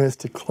 and it's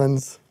to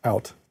cleanse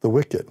out the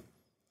wicked.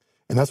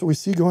 And that's what we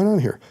see going on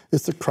here.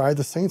 It's the cry of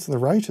the saints and the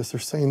righteous. They're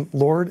saying,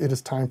 Lord, it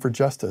is time for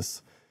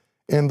justice.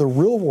 And the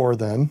real war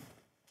then,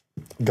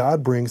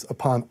 God brings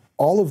upon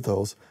all of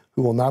those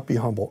who will not be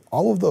humble,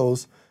 all of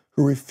those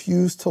who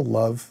refuse to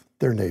love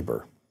their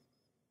neighbor.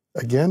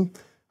 Again,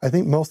 I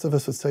think most of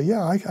us would say,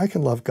 yeah, I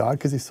can love God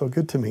because he's so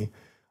good to me.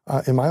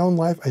 In my own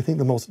life, I think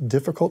the most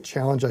difficult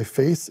challenge I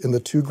face in the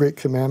two great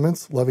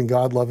commandments, loving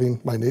God,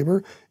 loving my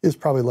neighbor, is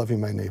probably loving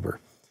my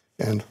neighbor.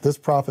 And this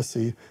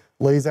prophecy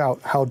lays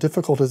out how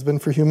difficult it has been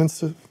for humans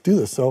to do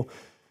this. So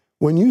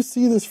when you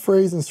see this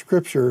phrase in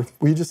Scripture,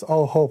 we just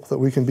all hope that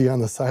we can be on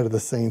the side of the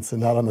saints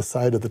and not on the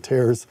side of the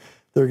tares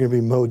that are going to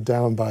be mowed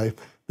down by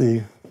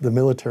the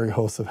military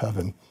hosts of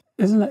heaven.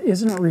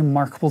 Isn't it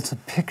remarkable to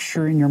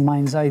picture in your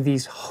mind's eye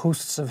these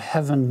hosts of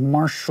heaven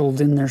marshaled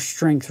in their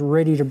strength,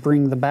 ready to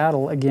bring the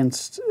battle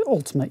against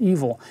ultimate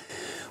evil,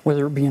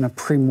 whether it be in a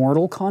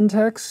premortal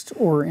context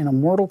or in a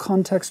mortal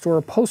context or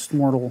a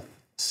post-mortal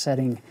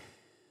setting?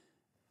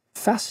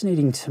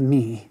 Fascinating to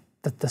me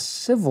that the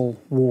civil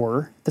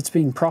war that's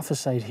being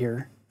prophesied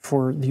here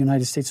for the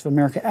United States of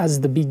America as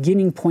the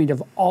beginning point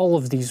of all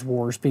of these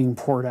wars being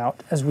poured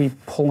out, as we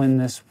pull in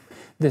this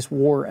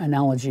war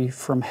analogy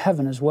from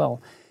heaven as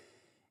well,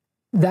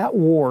 that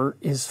war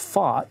is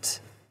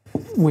fought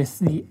with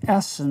the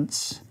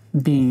essence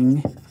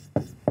being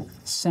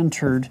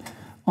centered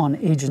on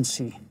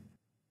agency.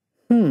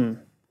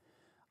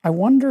 I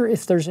wonder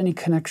if there's any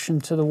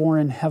connection to the war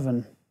in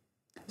heaven.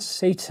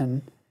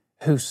 Satan,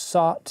 who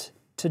sought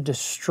to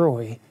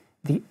destroy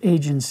the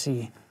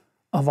agency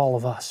of all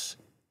of us.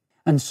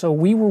 And so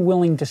we were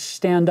willing to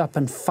stand up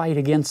and fight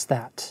against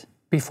that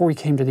before he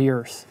came to the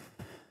earth.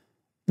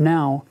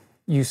 Now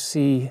you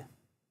see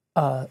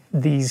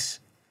these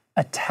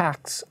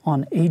attacks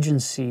on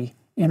agency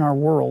in our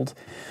world,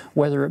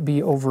 whether it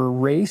be over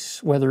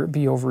race, whether it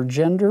be over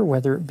gender,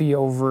 whether it be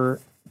over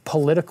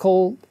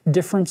political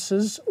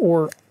differences,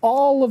 or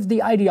all of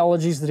the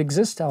ideologies that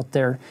exist out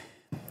there.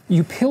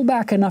 You peel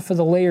back enough of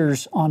the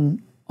layers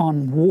on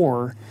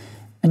war,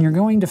 and you're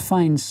going to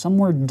find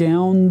somewhere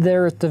down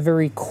there at the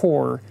very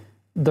core,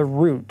 the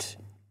root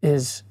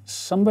is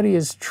somebody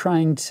is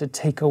trying to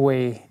take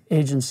away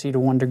agency to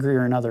one degree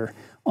or another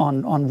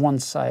on one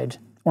side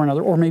or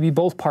another, or maybe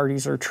both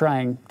parties are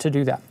trying to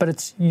do that. But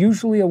it's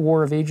usually a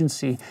war of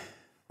agency,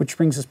 which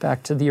brings us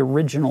back to the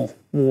original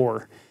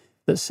war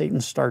that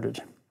Satan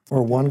started.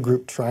 Or one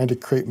group trying to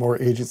create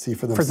more agency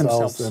for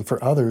themselves than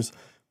for others,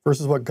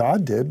 versus what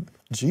God did.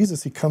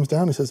 Jesus, he comes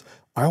down and says,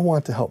 I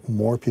want to help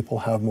more people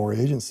have more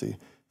agency.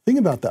 Think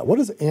about that. What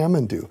does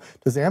Ammon do?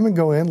 Does Ammon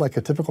go in like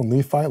a typical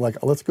Nephite,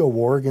 like, let's go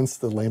war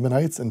against the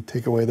Lamanites and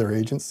take away their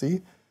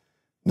agency?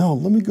 No,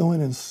 let me go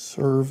in and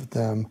serve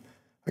them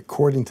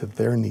according to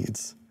their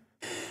needs.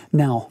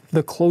 Now,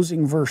 the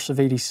closing verse of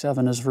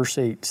 87 is verse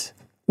 8,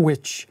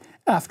 which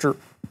after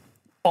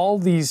all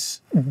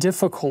these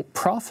difficult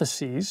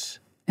prophecies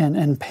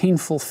and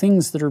painful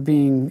things that are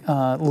being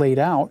laid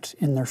out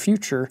in their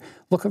future,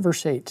 look at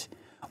verse 8.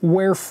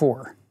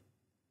 Wherefore.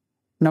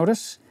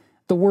 Notice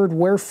the word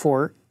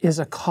wherefore is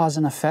a cause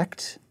and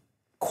effect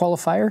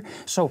qualifier.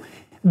 So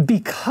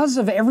because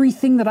of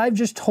everything that I've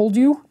just told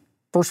you,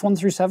 verse 1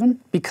 through 7,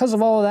 because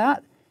of all of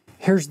that,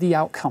 here's the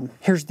outcome,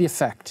 here's the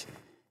effect.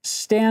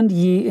 Stand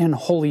ye in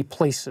holy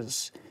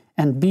places,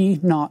 and be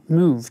not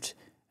moved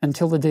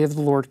until the day of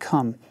the Lord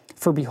come.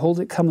 For behold,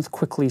 it cometh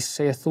quickly,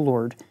 saith the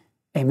Lord.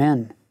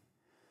 Amen.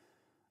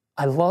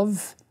 I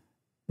love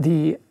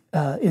the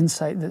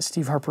insight that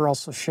Steve Harper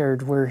also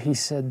shared, where he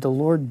said, the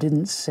Lord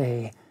didn't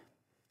say,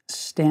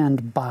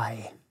 stand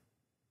by.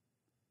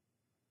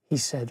 He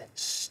said,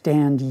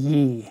 stand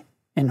ye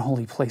in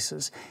holy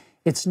places.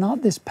 It's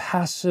not this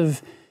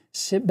passive,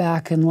 sit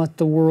back and let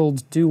the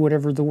world do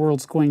whatever the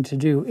world's going to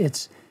do.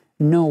 It's,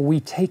 no, we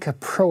take a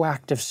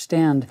proactive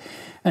stand,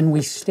 and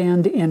we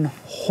stand in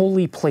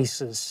holy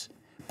places,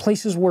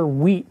 places where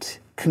wheat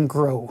can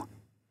grow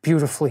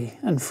beautifully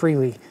and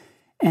freely,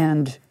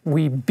 and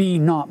we be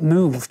not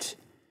moved.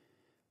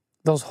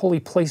 Those holy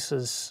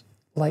places,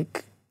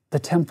 like the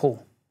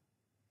temple,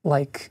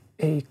 like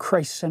a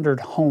Christ-centered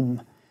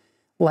home,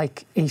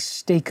 like a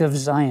stake of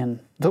Zion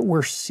that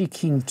we're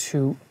seeking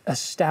to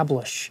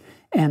establish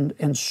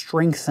and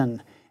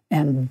strengthen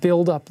and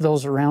build up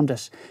those around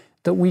us,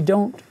 that we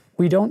don't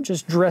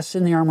just dress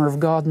in the armor of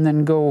God and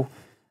then go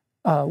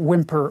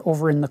whimper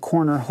over in the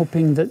corner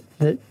hoping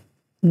that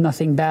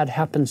nothing bad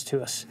happens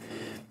to us.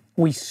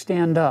 We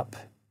stand up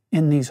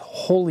in these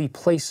holy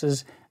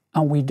places,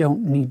 and we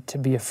don't need to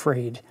be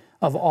afraid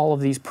of all of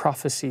these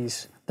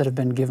prophecies that have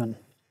been given.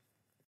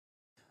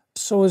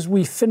 So as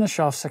we finish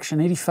off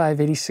section 85,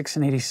 86,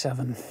 and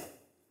 87,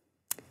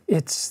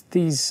 it's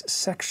these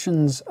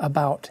sections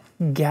about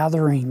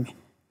gathering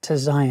to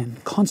Zion,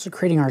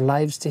 consecrating our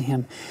lives to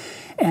Him.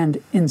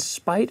 And in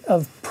spite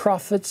of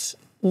prophets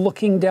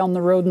looking down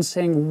the road and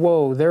saying,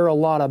 whoa, there are a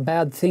lot of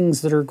bad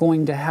things that are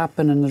going to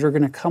happen and that are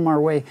going to come our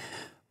way,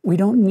 we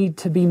don't need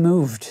to be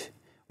moved.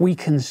 We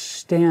can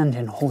stand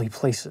in holy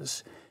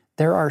places.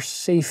 There are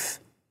safe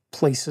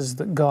places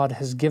that God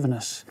has given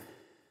us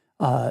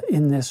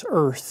in this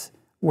earth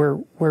where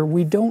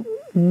we don't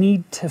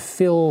need to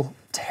feel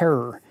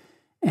terror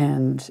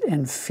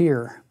and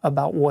fear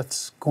about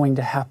what's going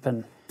to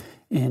happen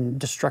in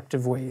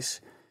destructive ways.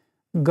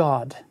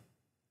 God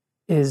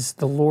is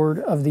the Lord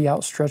of the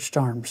outstretched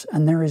arms,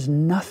 and there is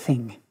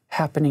nothing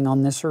happening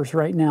on this earth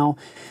right now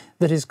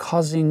that is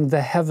causing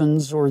the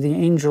heavens or the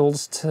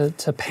angels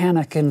to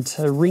panic and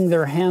to wring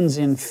their hands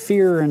in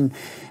fear and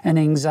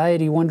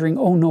anxiety, wondering,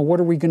 oh no, what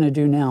are we going to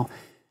do now?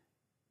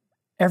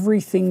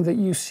 Everything that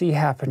you see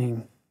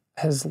happening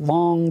has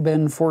long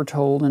been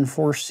foretold and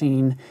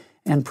foreseen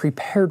and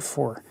prepared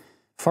for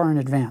far in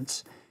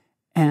advance.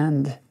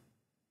 And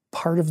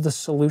part of the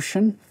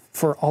solution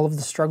for all of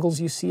the struggles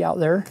you see out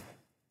there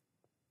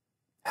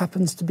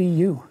happens to be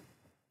you,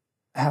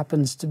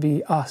 happens to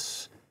be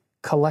us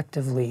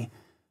collectively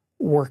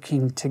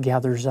working to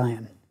gather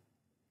Zion.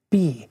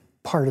 Be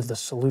part of the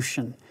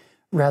solution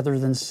rather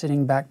than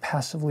sitting back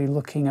passively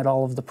looking at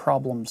all of the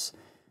problems.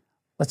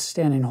 Let's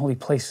stand in holy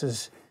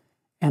places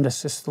and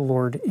assist the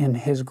Lord in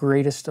His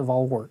greatest of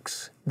all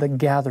works, the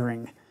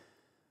gathering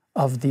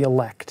of the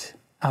elect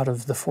out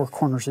of the four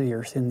corners of the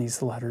earth in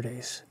these latter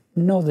days.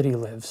 Know that He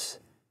lives.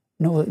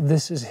 Know that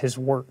this is His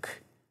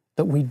work,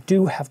 that we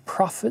do have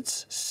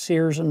prophets,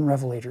 seers, and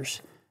revelators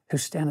who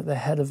stand at the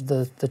head of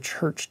the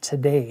church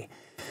today,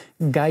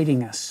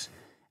 guiding us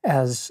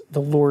as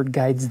the Lord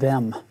guides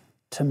them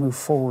to move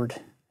forward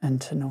and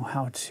to know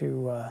how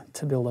to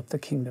build up the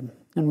kingdom.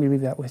 And we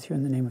leave that with you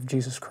in the name of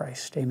Jesus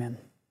Christ. Amen.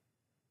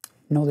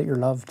 Know that you're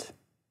loved.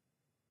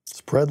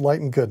 Spread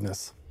light and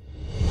goodness.